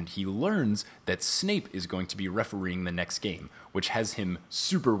practice, and he learns that Snape is going to be refereeing the next game, which has him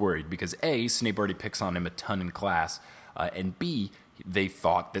super worried because A, Snape already picks on him a ton in class, and B, they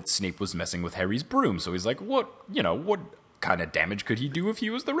thought that Snape was messing with Harry's broom. So he's like, what kind of damage could he do if he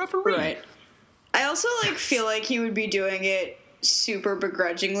was the referee? Right. I also feel like he would be doing it super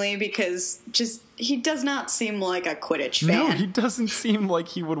begrudgingly because he does not seem like a Quidditch fan. No, he doesn't seem like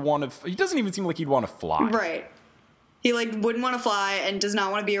he would want to. He doesn't even seem like he'd want to fly. Right. He wouldn't want to fly and does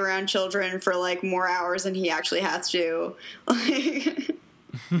not want to be around children for more hours than he actually has to.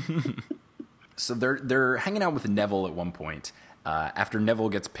 So they're hanging out with Neville at one point. After Neville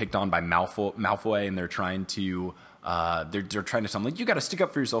gets picked on by Malfoy, and they're trying to. They're trying to tell him you got to stick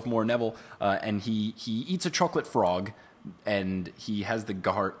up for yourself more, Neville. And he eats a chocolate frog. And he has the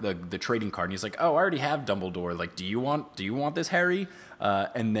trading card, and he's like, "Oh, I already have Dumbledore. Like, do you want this, Harry?"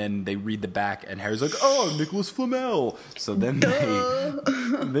 And then they read the back, and Harry's like, "Oh, Nicholas Flamel." So then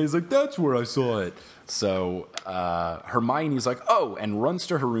he's like, "That's where I saw it." So Hermione's like, "Oh," and runs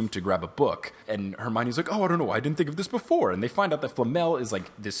to her room to grab a book. And Hermione's like, "Oh, I don't know, I didn't think of this before." And they find out that Flamel is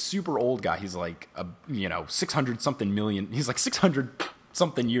like this super old guy. He's like 600 something million. He's like 600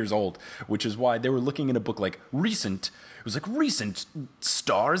 something years old, which is why they were looking in a book like recent. It was like recent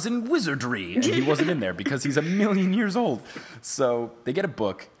stars in wizardry, and he wasn't in there because he's a million years old. So they get a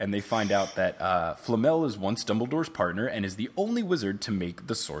book, and they find out that Flamel is once Dumbledore's partner and is the only wizard to make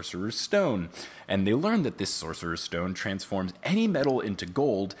the Sorcerer's Stone. And they learn that this Sorcerer's Stone transforms any metal into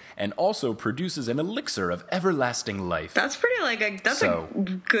gold and also produces an elixir of everlasting life. That's pretty a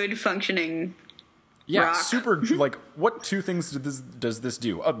good functioning. Yeah, rock. Super. What two things does this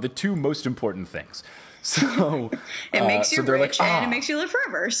do? The two most important things. So it makes you rich and it makes you live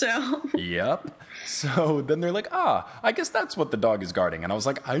forever. So yep. So then they're like, I guess that's what the dog is guarding. And I was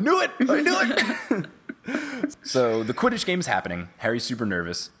like, I knew it. So the Quidditch game's happening. Harry's super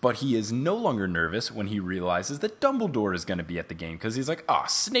nervous, but he is no longer nervous when he realizes that Dumbledore is going to be at the game because he's like,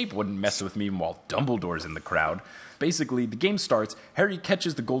 Snape wouldn't mess with me while Dumbledore's in the crowd. Basically, the game starts. Harry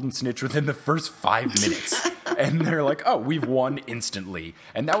catches the golden snitch within the first 5 minutes. And they're like, we've won instantly.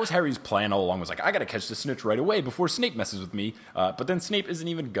 And that was Harry's plan all along. Was like, I got to catch the snitch right away before Snape messes with me. But then Snape isn't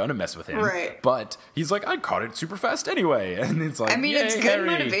even going to mess with him. Right. But he's like, I caught it super fast anyway. And it's like, it's good Harry.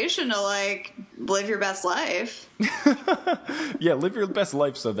 motivation to, live your best life. Yeah, live your best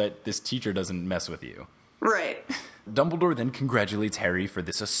life so that this teacher doesn't mess with you. Right. Dumbledore then congratulates Harry for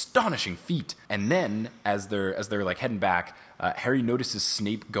this astonishing feat. And then, as they're heading back, Harry notices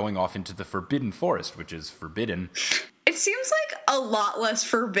Snape going off into the Forbidden Forest, which is forbidden. It seems like a lot less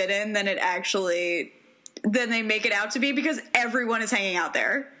forbidden than they make it out to be because everyone is hanging out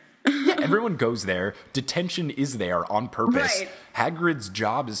there. Yeah, everyone goes there. Detention is there on purpose. Right. Hagrid's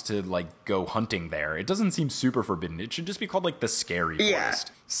job is to, go hunting there. It doesn't seem super forbidden. It should just be called, the scary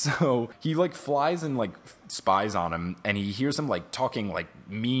forest. So he, flies and, spies on him, and he hears him, talking,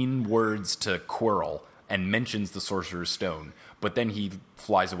 mean words to Quirrell. and mentions the Sorcerer's Stone, but then he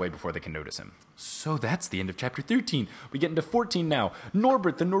flies away before they can notice him. So that's the end of chapter 13. We get into 14 now.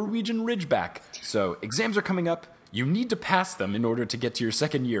 Norbert, the Norwegian Ridgeback. So exams are coming up. You need to pass them in order to get to your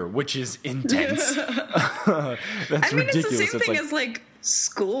second year, which is intense. That's ridiculous. It's the same thing as like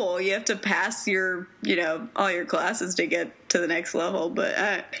school. You have to pass your, all your classes to get to the next level.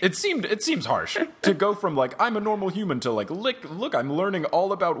 But it seems harsh to go from like I'm a normal human to like look I'm learning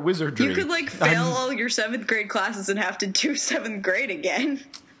all about wizardry. You could like fail all your 7th grade classes and have to do 7th grade again.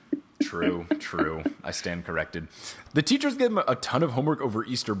 True. I stand corrected. The teachers give them a ton of homework over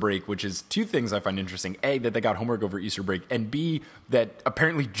Easter break, which is 2 things I find interesting. A, that they got homework over Easter break, and B, that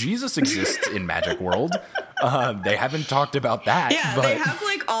apparently Jesus exists in Magic World. They haven't talked about that. Yeah, but... they have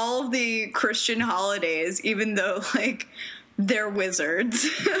like all of the Christian holidays, even though like they're wizards.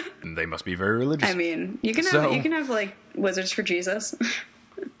 They must be very religious. I mean, you can have like wizards for Jesus.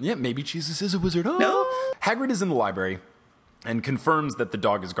 Yeah, maybe Jesus is a wizard. Oh. No. Hagrid is in the library and confirms that the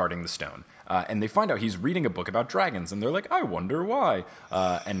dog is guarding the stone. And they find out he's reading a book about dragons, and they're like, I wonder why.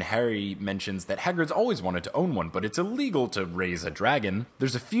 And Harry mentions that Hagrid's always wanted to own one, but it's illegal to raise a dragon.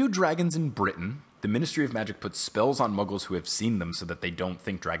 There's a few dragons in Britain. The Ministry of Magic puts spells on muggles who have seen them so that they don't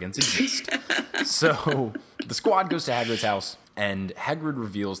think dragons exist. So the squad goes to Hagrid's house, and Hagrid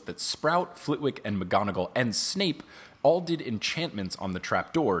reveals that Sprout, Flitwick, and McGonagall, and Snape all did enchantments on the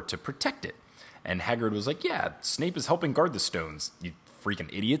trapdoor to protect it. And Hagrid was like, yeah, Snape is helping guard the stones, you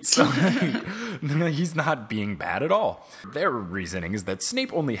freaking idiots. He's not being bad at all. Their reasoning is that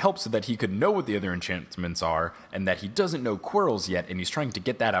Snape only helped so that he could know what the other enchantments are, and that he doesn't know Quirrell's yet, and he's trying to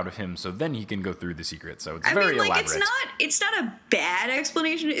get that out of him so then he can go through the secret. So it's very elaborate. It's not a bad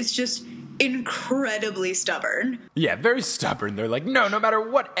explanation, it's just incredibly stubborn. Yeah, very stubborn. They're like, no matter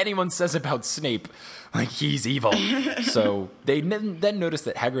what anyone says about Snape, like, he's evil. So they then notice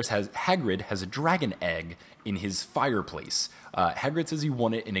that Hagrid has a dragon egg in his fireplace. Hagrid says he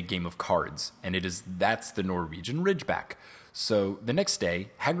won it in a game of cards, and that's the Norwegian Ridgeback. So the next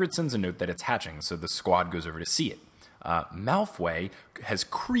day, Hagrid sends a note that it's hatching, so the squad goes over to see it. Malfoy has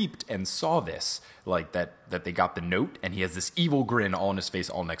creeped and saw this, like that they got the note, and he has this evil grin all on his face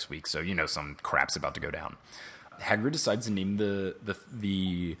all next week, so some crap's about to go down. Hagrid decides to name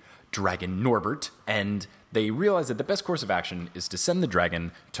the dragon Norbert, and they realize that the best course of action is to send the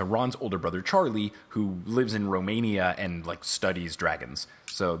dragon to Ron's older brother Charlie, who lives in Romania and studies dragons.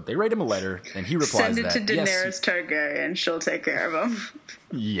 So they write him a letter, and he replies that send it to Daenerys Targaryen, she'll take care of him.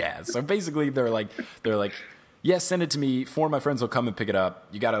 Yeah, so basically they're like, yes, send it to me. 4 of my friends will come and pick it up.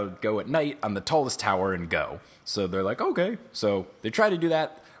 You gotta go at night on the tallest tower and go. So they're like, okay. So they try to do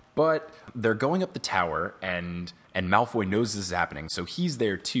that, but they're going up the tower, and Malfoy knows this is happening, so he's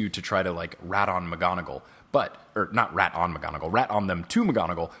there too to try to rat on McGonagall. Not rat on McGonagall, rat on them to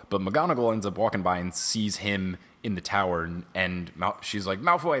McGonagall, but McGonagall ends up walking by and sees him in the tower, and she's like,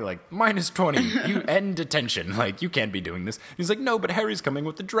 Malfoy, minus 20, you end detention, you can't be doing this. He's like, no, but Harry's coming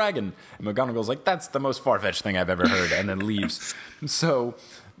with the dragon. And McGonagall's like, that's the most far-fetched thing I've ever heard, and then leaves. So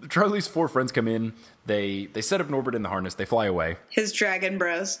Charlie's 4 friends come in, they set up Norbert in the harness, they fly away. His dragon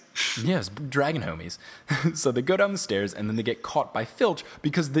bros. Yes, dragon homies. So they go down the stairs, and then they get caught by Filch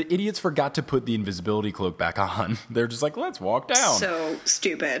because the idiots forgot to put the invisibility cloak back on. They're just like, let's walk down. So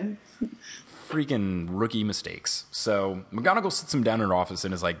stupid. Freaking rookie mistakes. So McGonagall sits him down in her office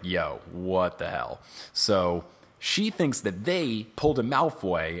and is like, yo, what the hell? So she thinks that they pulled a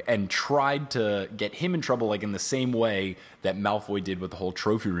Malfoy and tried to get him in trouble in the same way that Malfoy did with the whole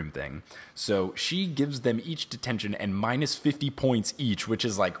trophy room thing. So she gives them each detention and minus 50 points each, which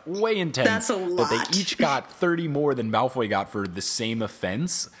is way intense. That's a lot. But they each got 30 more than Malfoy got for the same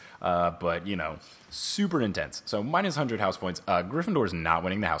offense. But, super intense. So minus 100 house points. Gryffindor's not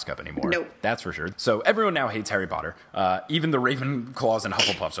winning the House Cup anymore. Nope. That's for sure. So everyone now hates Harry Potter. Even the Ravenclaws and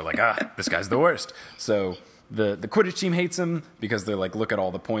Hufflepuffs are like, this guy's the worst. So the Quidditch team hates him because they're like, look at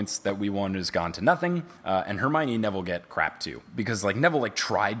all the points that we won has gone to nothing. And Hermione and Neville get crap too. Because Neville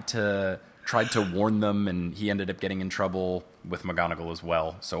tried to warn them, and he ended up getting in trouble with McGonagall as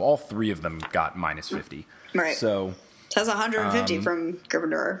well. So all 3 of them got minus 50. Right. So that's 150 from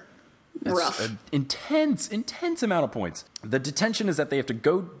Gryffindor. Rough. An intense amount of points. The detention is that they have to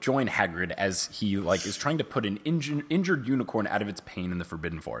go join Hagrid as he is trying to put an injured unicorn out of its pain in the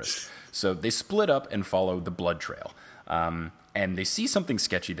Forbidden Forest. So they split up and follow the blood trail. And they see something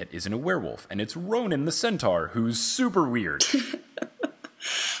sketchy that isn't a werewolf, and it's Ronan the Centaur, who's super weird.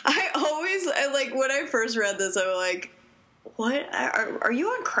 I always when I first read this, I was like, what? Are you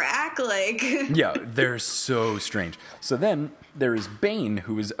on crack? Yeah, they're so strange. So then there is Bane,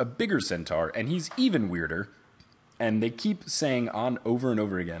 who is a bigger centaur, and he's even weirder. And they keep saying over and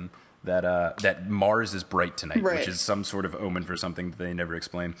over again that Mars is bright tonight, Right. which is some sort of omen for something that they never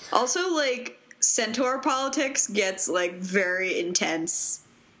explain. Also, like, centaur politics gets, like, very intense.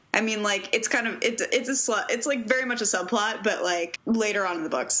 I mean, like, it's kind of, it's like very much a subplot, but, like, later on in the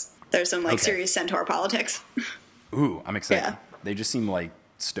books, there's some, like, serious centaur politics. Ooh, I'm excited. Yeah. They just seem like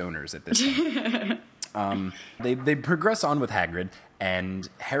stoners at this point. They progress on with Hagrid, and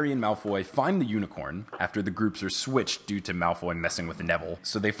Harry and Malfoy find the unicorn after the groups are switched due to Malfoy messing with Neville.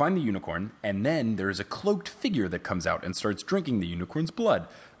 So they find the unicorn, and then there is a cloaked figure that comes out and starts drinking the unicorn's blood.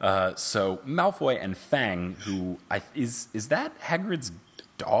 So Malfoy and Fang, who is that Hagrid's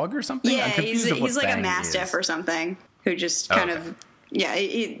dog or something? Yeah, I'm confused of what he's like a Fang mastiff is. or something who just kind of, yeah,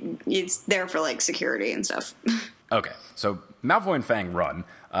 he's there for, like, security and stuff. Okay, so Malfoy and Fang run.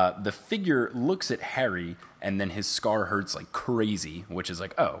 The figure looks at Harry, and then his scar hurts like crazy, which is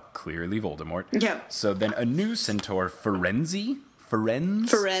like, oh, clearly Voldemort. Yep. So then a new centaur, Firenz,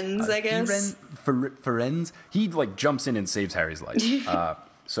 I guess. Firenz, he like jumps in and saves Harry's life.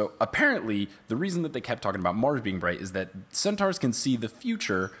 So apparently, the reason that they kept talking about Mars being bright is that centaurs can see the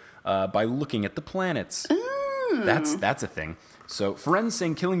future by looking at the planets. That's a thing. So Firenz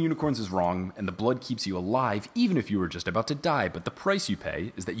saying killing unicorns is wrong, and the blood keeps you alive even if you were just about to die, but the price you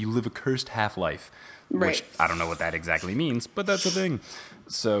pay is that you live a cursed half-life. Right. Which, I don't know what that exactly means, but that's a thing.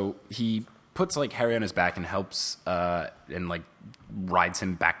 So he puts, like, Harry on his back and helps, and, like, rides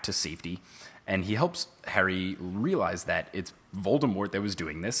him back to safety. And he helps Harry realize that it's Voldemort that was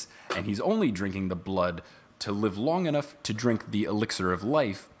doing this, and he's only drinking the blood to live long enough to drink the elixir of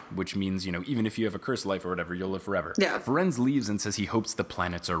life, which means, you know, even if you have a cursed life or whatever, you'll live forever. Yeah. Firenz leaves and says he hopes the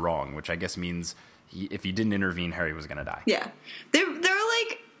planets are wrong, which I guess means if he didn't intervene, Harry was going to die. Yeah. They're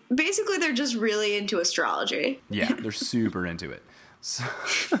like, basically they're just really into astrology. Yeah, they're super into it.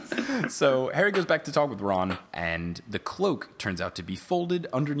 So Harry goes back to talk with Ron, and the cloak turns out to be folded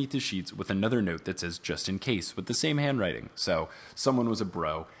underneath his sheets with another note that says, just in case, with the same handwriting. So someone was a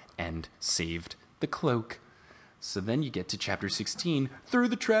bro and saved the cloak. So then you get to chapter 16, through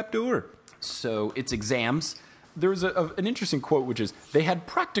the trapdoor. So it's exams. There was an interesting quote, which is, they had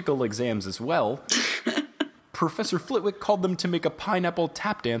practical exams as well. Professor Flitwick called them to make a pineapple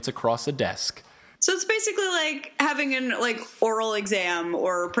tap dance across a desk. So it's basically like having an, like, oral exam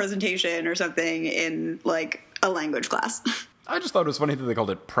or presentation or something in, like, a language class. I just thought it was funny that they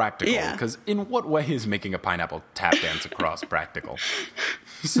called it practical, Yeah. because in what way is making a pineapple tap dance across practical?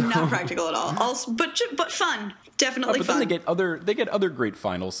 Not practical at all. Also, but fun. Definitely But fun. then they get other great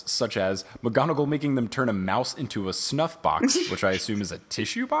finals, such as McGonagall making them turn a mouse into a snuff box, which I assume is a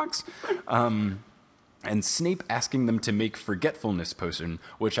tissue box, and Snape asking them to make forgetfulness potion,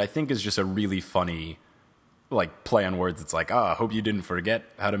 which I think is just a really funny, like, play on words. It's like, I hope you didn't forget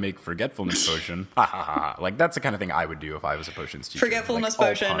how to make forgetfulness potion. Ha ha ha. Like, that's the kind of thing I would do if I was a potions teacher. Forgetfulness like,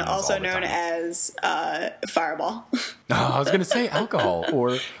 all potion, puns also all the known time. as Fireball. I was going to say alcohol,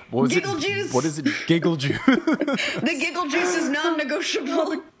 or what was Giggle it? juice. What is it? Giggle juice. The giggle juice is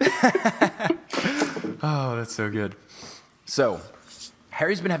non-negotiable. Oh, that's so good. So,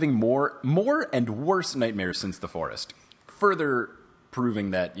 Harry's been having more and worse nightmares since the forest. Further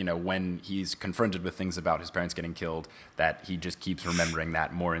proving that, you know, when he's confronted with things about his parents getting killed, that he just keeps remembering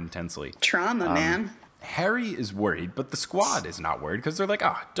that more intensely. Trauma, man. Harry is worried, but the squad is not worried because they're like,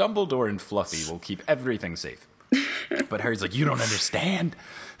 Dumbledore and Fluffy will keep everything safe. But Harry's like, you don't understand.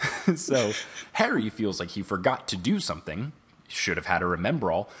 So Harry feels like he forgot to do something. Should have had a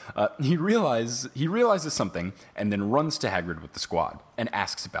remember-all. He realizes something and then runs to Hagrid with the squad and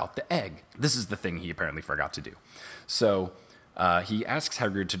asks about the egg. This is the thing he apparently forgot to do. So he asks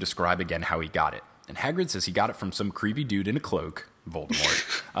Hagrid to describe again how he got it. And Hagrid says he got it from some creepy dude in a cloak,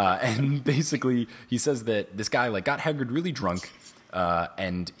 Voldemort. And basically he says that this guy got Hagrid really drunk,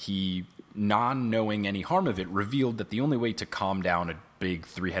 and he, non-knowing any harm of it, revealed that the only way to calm down a big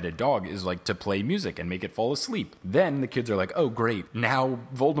three-headed dog is to play music and make it fall asleep. Then the kids are like, oh great, now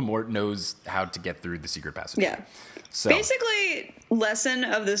Voldemort knows how to get through the secret passage. Yeah. So basically, lesson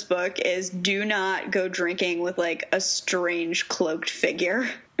of this book is do not go drinking with a strange cloaked figure.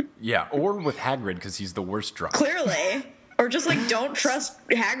 Yeah, or with Hagrid because he's the worst drunk. Clearly. Or just don't trust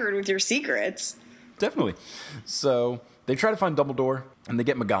Hagrid with your secrets. Definitely. So they try to find Dumbledore, and they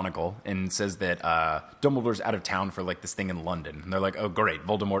get McGonagall, and says that Dumbledore's out of town for this thing in London. And they're like, oh great,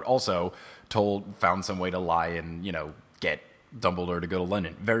 Voldemort also found some way to lie and, get Dumbledore to go to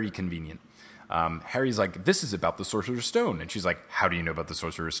London. Very convenient. Harry's like, this is about the Sorcerer's Stone. And she's like, how do you know about the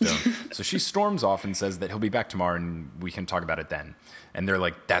Sorcerer's Stone? So she storms off and says that he'll be back tomorrow and we can talk about it then. And they're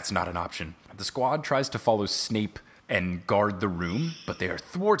like, that's not an option. The squad tries to follow Snape and guard the room, but they are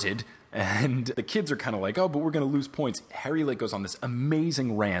thwarted And the kids are kind of like, oh, but we're going to lose points. Harry like goes on this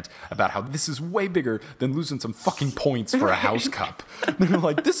amazing rant about how this is way bigger than losing some fucking points for a house cup. They're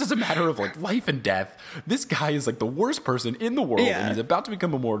like, this is a matter of like life and death. This guy is like the worst person in the world, and he's about to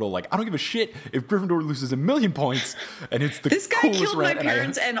become immortal. Like, I don't give a shit if Gryffindor loses 1,000,000 points. And it's the this guy coolest killed my rant,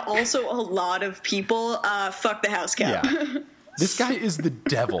 parents and also a lot of people. Fuck the house cup. Yeah. This guy is the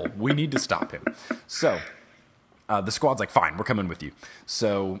devil. We need to stop him. So the squad's like, fine, we're coming with you.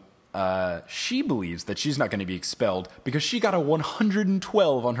 So she believes that she's not going to be expelled because she got a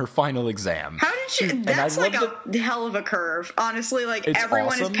 112 on her final exam. How did she? That's like a hell of a curve. Honestly, like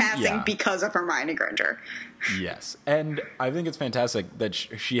everyone is passing because of Hermione Granger. Yes, and I think it's fantastic that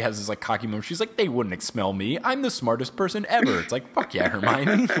she has this like cocky moment. She's like, they wouldn't expel me. I'm the smartest person ever. It's like, fuck yeah,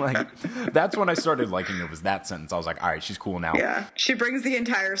 Hermione. Like, that's when I started liking her, was that sentence. I was like, all right, she's cool now. Yeah, she brings the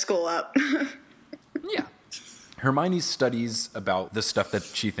entire school up. Yeah. Hermione studies about the stuff that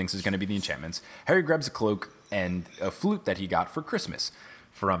she thinks is going to be the enchantments. Harry grabs a cloak and a flute that he got for Christmas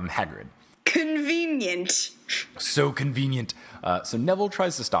from Hagrid. Convenient. So convenient. So Neville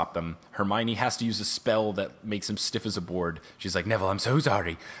tries to stop them. Hermione has to use a spell that makes him stiff as a board. She's like, Neville, I'm so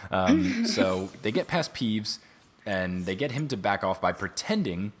sorry. So they get past Peeves, and they get him to back off by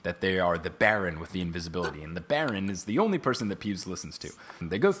pretending that they are the Baron with the invisibility. And the Baron is the only person that Peeves listens to.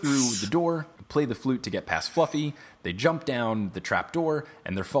 They go through the door, play the flute to get past Fluffy. They jump down the trap door,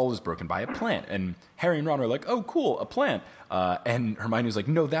 and their fall is broken by a plant. And Harry and Ron are like, oh, cool, a plant. And Hermione's like,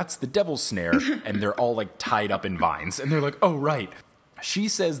 no, that's the devil's snare. And they're all like tied up in vines. And they're like, oh, right. She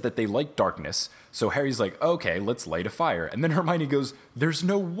says that they like darkness, so Harry's like, okay, let's light a fire. And then Hermione goes, there's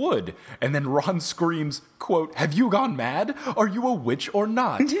no wood. And then Ron screams, quote, have you gone mad? Are you a witch or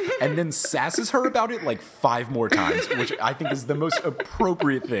not? And then sasses her about it like 5 more times, which I think is the most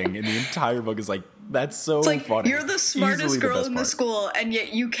appropriate thing in the entire book. Is like, that's so funny. You're the smartest girl in the school, and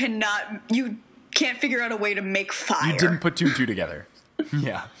yet you can't figure out a way to make fire. You didn't put 2 and 2 together.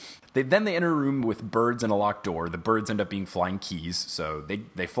 Yeah. Then they enter a room with birds and a locked door. The birds end up being flying keys, so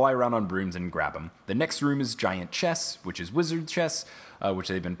they fly around on brooms and grab them. The next room is giant chess, which is wizard chess, which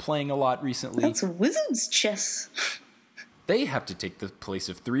they've been playing a lot recently. That's wizard's chess. They have to take the place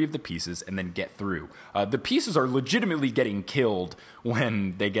of 3 of the pieces and then get through. The pieces are legitimately getting killed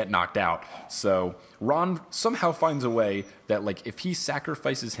when they get knocked out. So Ron somehow finds a way that, like, if he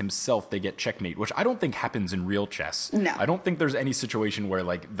sacrifices himself, they get checkmate, which I don't think happens in real chess. No. I don't think there's any situation where,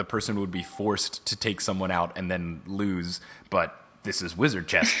 like, the person would be forced to take someone out and then lose, but this is wizard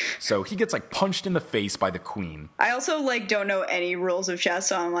chess. So he gets, like, punched in the face by the queen. I also, like, don't know any rules of chess,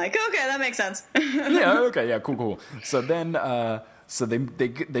 so I'm like, okay, that makes sense. Cool. So then, so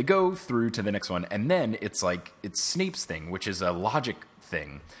they go through to the next one, and then it's Snape's thing, which is a logic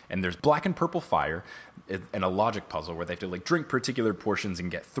thing. And there's black and purple fire and a logic puzzle where they have to, like, drink particular portions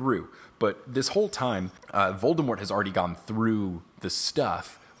and get through. But this whole time, Voldemort has already gone through the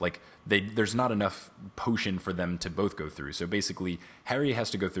stuff. Like, there's not enough potion for them to both go through. So basically, Harry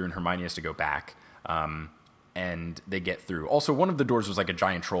has to go through and Hermione has to go back. And they get through. Also, one of the doors was like a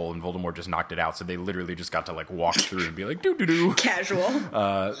giant troll, and Voldemort just knocked it out. So they literally just got to, like, walk through and be like, doo-doo-doo.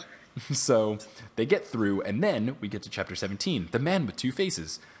 Casual. So they get through, and then we get to chapter 17, The Man with Two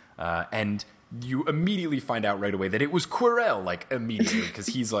Faces. And you immediately find out right away that it was Quirrell, like, immediately, because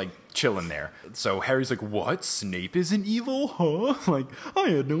he's, like, chilling there. So Harry's like, what? Snape isn't evil? Huh? Like, I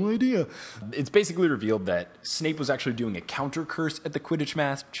had no idea. It's basically revealed that Snape was actually doing a counter curse at the Quidditch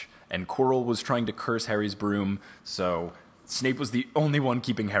match, and Quirrell was trying to curse Harry's broom, so Snape was the only one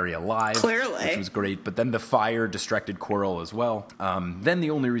keeping Harry alive. Clearly. Which was great, but then the fire distracted Quirrell as well. Then the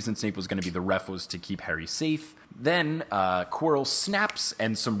only reason Snape was going to be the ref was to keep Harry safe. Then Quirrell snaps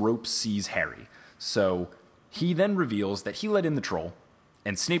and some rope sees Harry. So he then reveals that he let in the troll,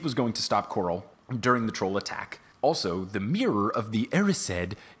 and Snape was going to stop Quirrell during the troll attack. Also, the mirror of the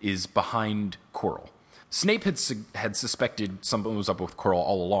Erised is behind Quirrell. Snape had suspected something was up with Quirrell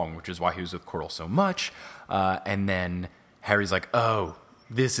all along, which is why he was with Quirrell so much. And then Harry's like, oh,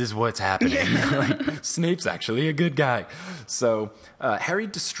 this is what's happening. Like, Snape's actually a good guy. So Harry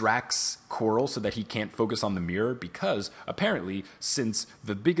distracts Quirrell so that he can't focus on the mirror because apparently, since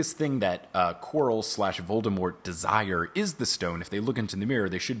the biggest thing that Quirrell/Voldemort desire is the stone, if they look into the mirror,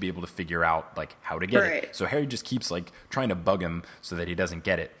 they should be able to figure out, like, how to get it. So Harry just keeps, like, trying to bug him so that he doesn't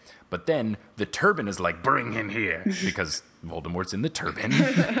get it. But then the turban is like, bring him here, because Voldemort's in the turban.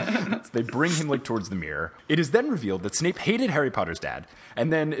 So they bring him, like, towards the mirror. It is then revealed that Snape hated Harry Potter's dad.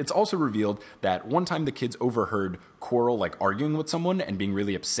 And then it's also revealed that one time the kids overheard Quirrell, like, arguing with someone and being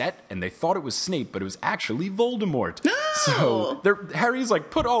really upset, and they thought it was Snape, but it was actually Voldemort. No! So Harry's like,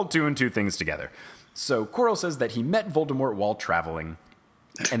 put all 2 and 2 things together. So Quirrell says that he met Voldemort while traveling.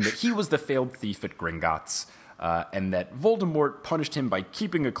 and that he was the failed thief at Gringotts. And that Voldemort punished him by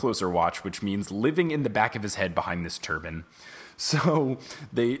keeping a closer watch, which means living in the back of his head behind this turban. So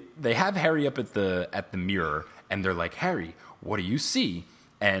they have Harry up at the mirror, and they're like, Harry, what do you see?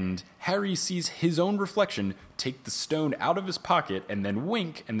 And Harry sees his own reflection take the stone out of his pocket and then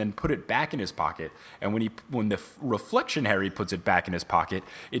wink and then put it back in his pocket. And when the reflection Harry puts it back in his pocket,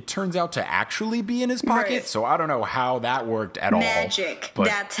 it turns out to actually be in his pocket. Right. So I don't know how that worked at Magic. all.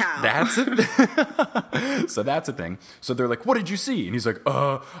 Magic. That's how. That's it. So that's a thing. So they're like, what did you see? And he's like,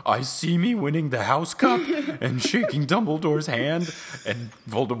 I see me winning the house cup and shaking Dumbledore's hand. And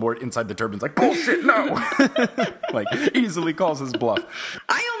Voldemort inside the turban's like, bullshit, no. Like, easily calls his bluff.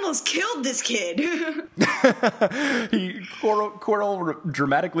 I almost killed this kid. Quirrell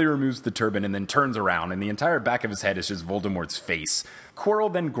dramatically removes the turban and then turns around, and the entire back of his head is just Voldemort's face.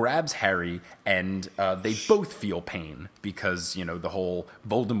 Quirrell then grabs Harry, and they both feel pain because, you know, the whole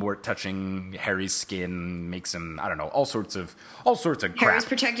Voldemort touching Harry's skin makes him, I don't know, all sorts of crap. Harry's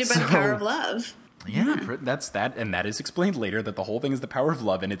protected by the power of love. Yeah, that's that, and that is explained later, that the whole thing is the power of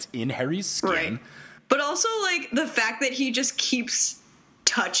love, and it's in Harry's skin. Right. But also, like, the fact that he just keeps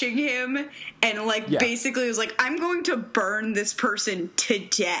touching him and, like, basically was like, I'm going to burn this person to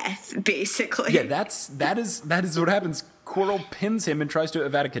death, basically. Yeah, that is what happens. Quirrell pins him and tries to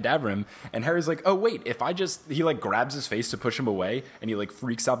Avada Kedavra him, and Harry's like, oh, wait, he, like, grabs his face to push him away, and he, like,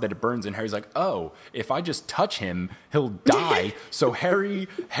 freaks out that it burns, and Harry's like, oh, if I just touch him, he'll die. So Harry,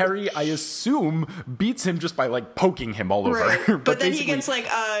 I assume, beats him just by, like, poking him all over. Right. But then he gets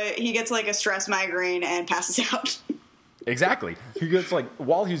a stress migraine and passes out. Exactly. He gets, like,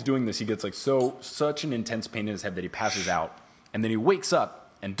 while he's doing this, he gets, like, such an intense pain in his head that he passes out, and then he wakes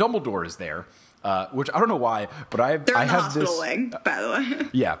up, and Dumbledore is there. Which I don't know why, but They're in the have hospital this wing, by the way.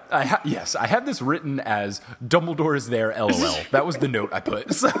 Yeah, I have this written as Dumbledore is there, LOL. That was the note I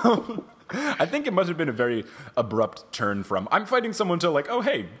put. So I think it must have been a very abrupt turn from I'm fighting someone to like, oh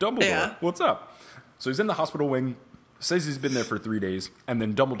hey, Dumbledore, what's up? So he's in the hospital wing, says he's been there for 3 days, and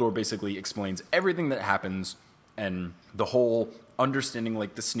then Dumbledore basically explains everything that happens, and the whole understanding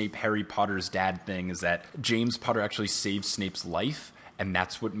like the Snape Harry Potter's dad thing is that James Potter actually saved Snape's life. And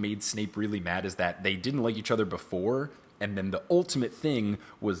that's what made Snape really mad, is that they didn't like each other before. And then the ultimate thing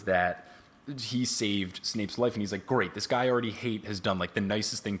was that he saved Snape's life. And he's like, great, this guy I already hate has done like the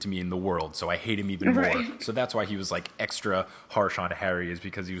nicest thing to me in the world. So I hate him even more. So that's why he was like extra harsh on Harry, is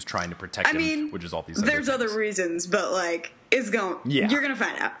because he was trying to protect him, which is all these there's other other reasons, but like, you're going to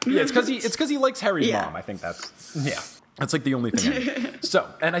find out. Yeah, it's because he likes Harry's mom. I think that's like the only thing. So,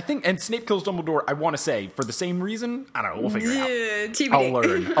 and Snape kills Dumbledore, I want to say, for the same reason. I don't know, we'll figure it out.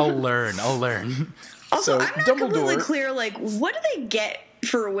 TBD. I'll learn. Also, so, I'm not completely clear, like, what do they get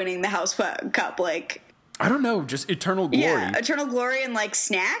for winning the House Cup? Like, I don't know, just eternal glory. Yeah, eternal glory and, like,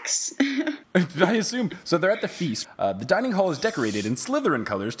 snacks? I assume. So they're at the feast. The dining hall is decorated in Slytherin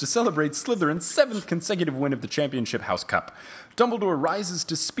colors to celebrate Slytherin's 7th consecutive win of the Championship House Cup. Dumbledore rises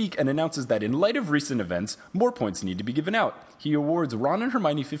to speak and announces that in light of recent events, more points need to be given out. He awards Ron and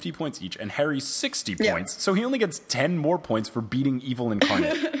Hermione 50 points each and Harry 60 points, so he only gets 10 more points for beating Evil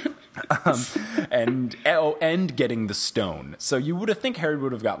Incarnate. And getting the stone. So you would have think Harry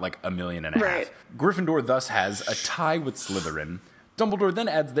would have got like 1.5 million. Right. Gryffindor thus has a tie with Slytherin. Dumbledore then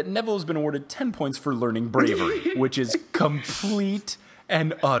adds that Neville has been awarded 10 points for learning bravery, which is complete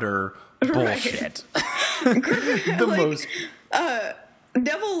and utter bullshit.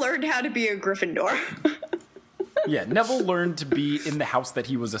 Neville learned how to be a Gryffindor. Yeah, Neville learned to be in the house that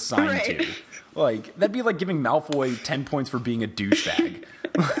he was assigned to. Like, that'd be like giving Malfoy 10 points for being a douchebag.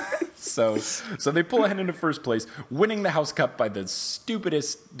 So they pull ahead into first place, winning the House Cup by the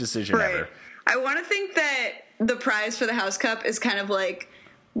stupidest decision ever. I want to think that the prize for the House Cup is kind of like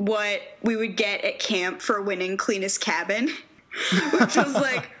what we would get at camp for winning cleanest cabin, which was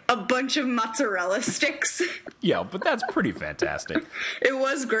like a bunch of mozzarella sticks. Yeah, but that's pretty fantastic. It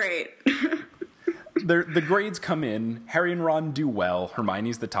was great. The grades come in. Harry and Ron do well.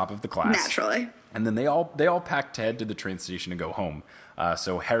 Hermione's the top of the class. Naturally. And then they all pack to head to the train station to go home.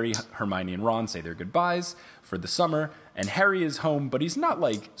 So Harry, Hermione, and Ron say their goodbyes for the summer. And Harry is home, but he's not,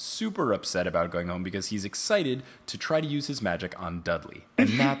 like, super upset about going home because he's excited to try to use his magic on Dudley.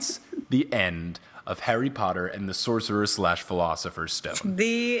 And that's the end of Harry Potter and the Sorcerer/Philosopher's Stone.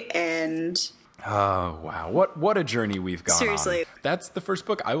 The end. Oh, wow. What a journey we've gone on. Seriously. That's the first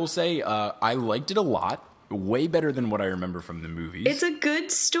book. I will say I liked it a lot. Way better than what I remember from the movies. It's a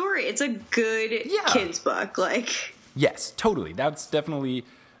good story. It's a good kids book. Like, yes, totally. That's definitely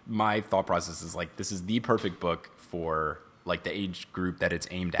my thought process, is like, this is the perfect book for like the age group that it's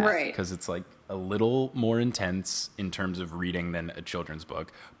aimed at. Right. Because it's like a little more intense in terms of reading than a children's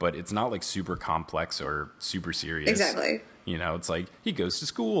book, but it's not like super complex or super serious. Exactly. You know, it's like he goes to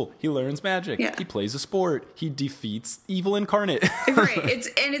school, he learns magic, Yeah. he plays a sport, he defeats evil incarnate. Right.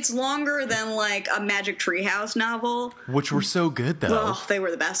 It's longer than like a Magic Treehouse novel. Which were so good though. Oh, they were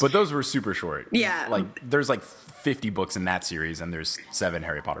the best. But those were super short. Yeah. Like there's like 50 books in that series and there's 7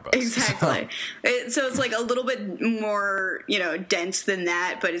 Harry Potter books. Exactly. So it's like a little bit more, dense than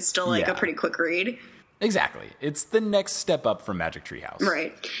that, but it's still like Yeah. a pretty quick read. Exactly. It's the next step up from Magic Treehouse.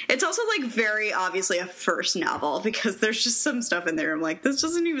 Right. It's also like very obviously a first novel because there's just some stuff in there. I'm like, this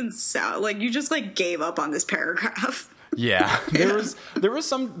doesn't even sound like you just like gave up on this paragraph. Yeah. There was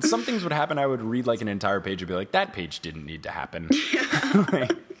some things would happen. I would read like an entire page and be like, that page didn't need to happen. Yeah.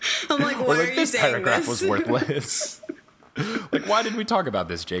 I'm like, why are you this saying paragraph this? was worthless. Like, why did we talk about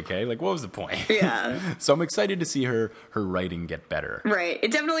this, JK? Like, what was the point? Yeah. So I'm excited to see her writing get better. Right.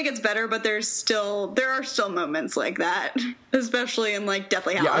 It definitely gets better, but there are still moments like that, especially in like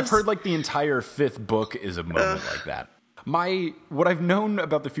Deathly Hallows. Yeah, I've heard like the entire 5th book is a moment like that. What I've known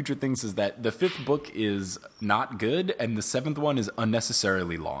about the future things is that the 5th book is not good and the 7th one is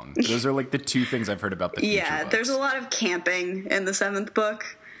unnecessarily long. Those are like the 2 things I've heard about the future Yeah, books. there's a lot of camping in the 7th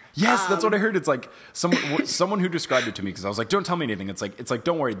book. Yes, that's what I heard. It's like someone who described it to me because I was like, "Don't tell me anything." It's like,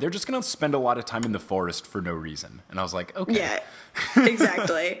 "Don't worry, they're just gonna spend a lot of time in the forest for no reason." And I was like, "Okay." Yeah,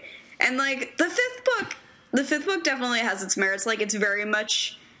 exactly. And like the 5th book definitely has its merits. Like it's very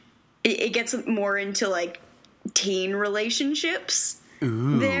much, it gets more into like teen relationships.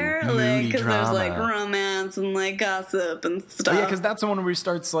 Ooh, there, moody like because there's drama. like romance and like gossip and stuff. Oh, yeah, because that's the one where he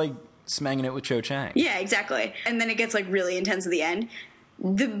starts like smanging it with Cho Chang. Yeah, exactly. And then it gets like really intense at the end.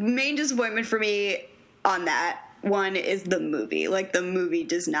 The main disappointment for me on that one is the movie. Like the movie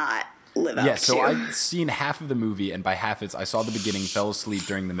does not live up to. Yeah, so I've seen half of the movie, and by half I saw the beginning, fell asleep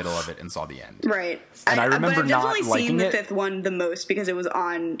during the middle of it, and saw the end. Right. And I remember but I've not definitely liking seen the it. 5th one the most because it was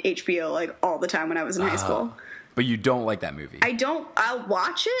on HBO like all the time when I was in high school. But you don't like that movie. I'll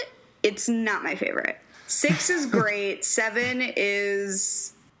watch it. It's not my favorite. 6 is great. 7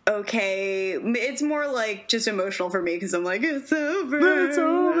 is okay. It's more like just emotional for me because I'm like, it's over. It's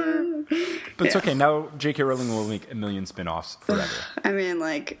over. But it's okay. Now J.K. Rowling will make a million spin-offs forever. I mean,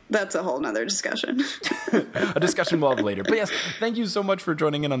 like, that's a whole nother discussion. A discussion we'll have later. But yes, thank you so much for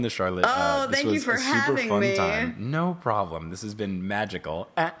joining in on this, Charlotte. Oh, this thank you was for a super having fun me. time. No problem. This has been magical.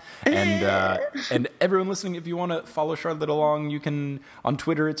 And everyone listening, if you want to follow Charlotte along, you can on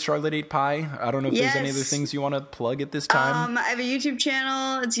Twitter. It's Charlotte8Pie. I don't know if there's any Yes. other things you want to plug at this time. I have a YouTube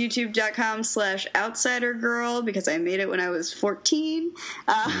channel. It's youtube.com/outsidergirl because I made it when I was 14.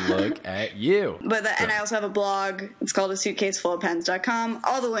 Look at you. And I also have a blog. It's called asuitcasefullofpens.com.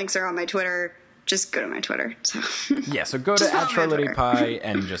 All the links are on my Twitter. Just go to my Twitter. So. Yeah, so go to Just follow me on @Charlotte8Pie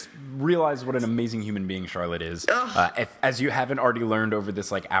and just realize what an amazing human being Charlotte is, as you haven't already learned over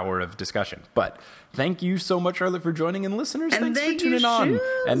this like hour of discussion. But thank you so much, Charlotte, for joining, and listeners, And thanks for thank you, tuning on. Shoes.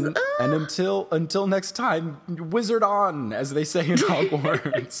 And until next time, wizard on, as they say in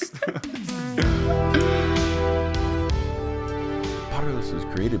Hogwarts. Potterless was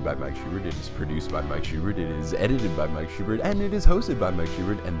created by Mike Schubert, it is produced by Mike Schubert, it is edited by Mike Schubert, and it is hosted by Mike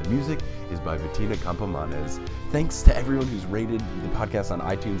Schubert, and the music is by Bettina Campomanes. Thanks to everyone who's rated the podcast on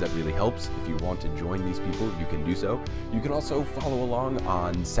iTunes, that really helps. If you want to join these people, you can do so. You can also follow along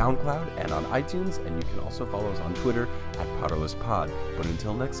on SoundCloud and on iTunes, and you can also follow us on Twitter @PotterlessPod. But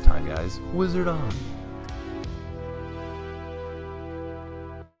until next time, guys, wizard on!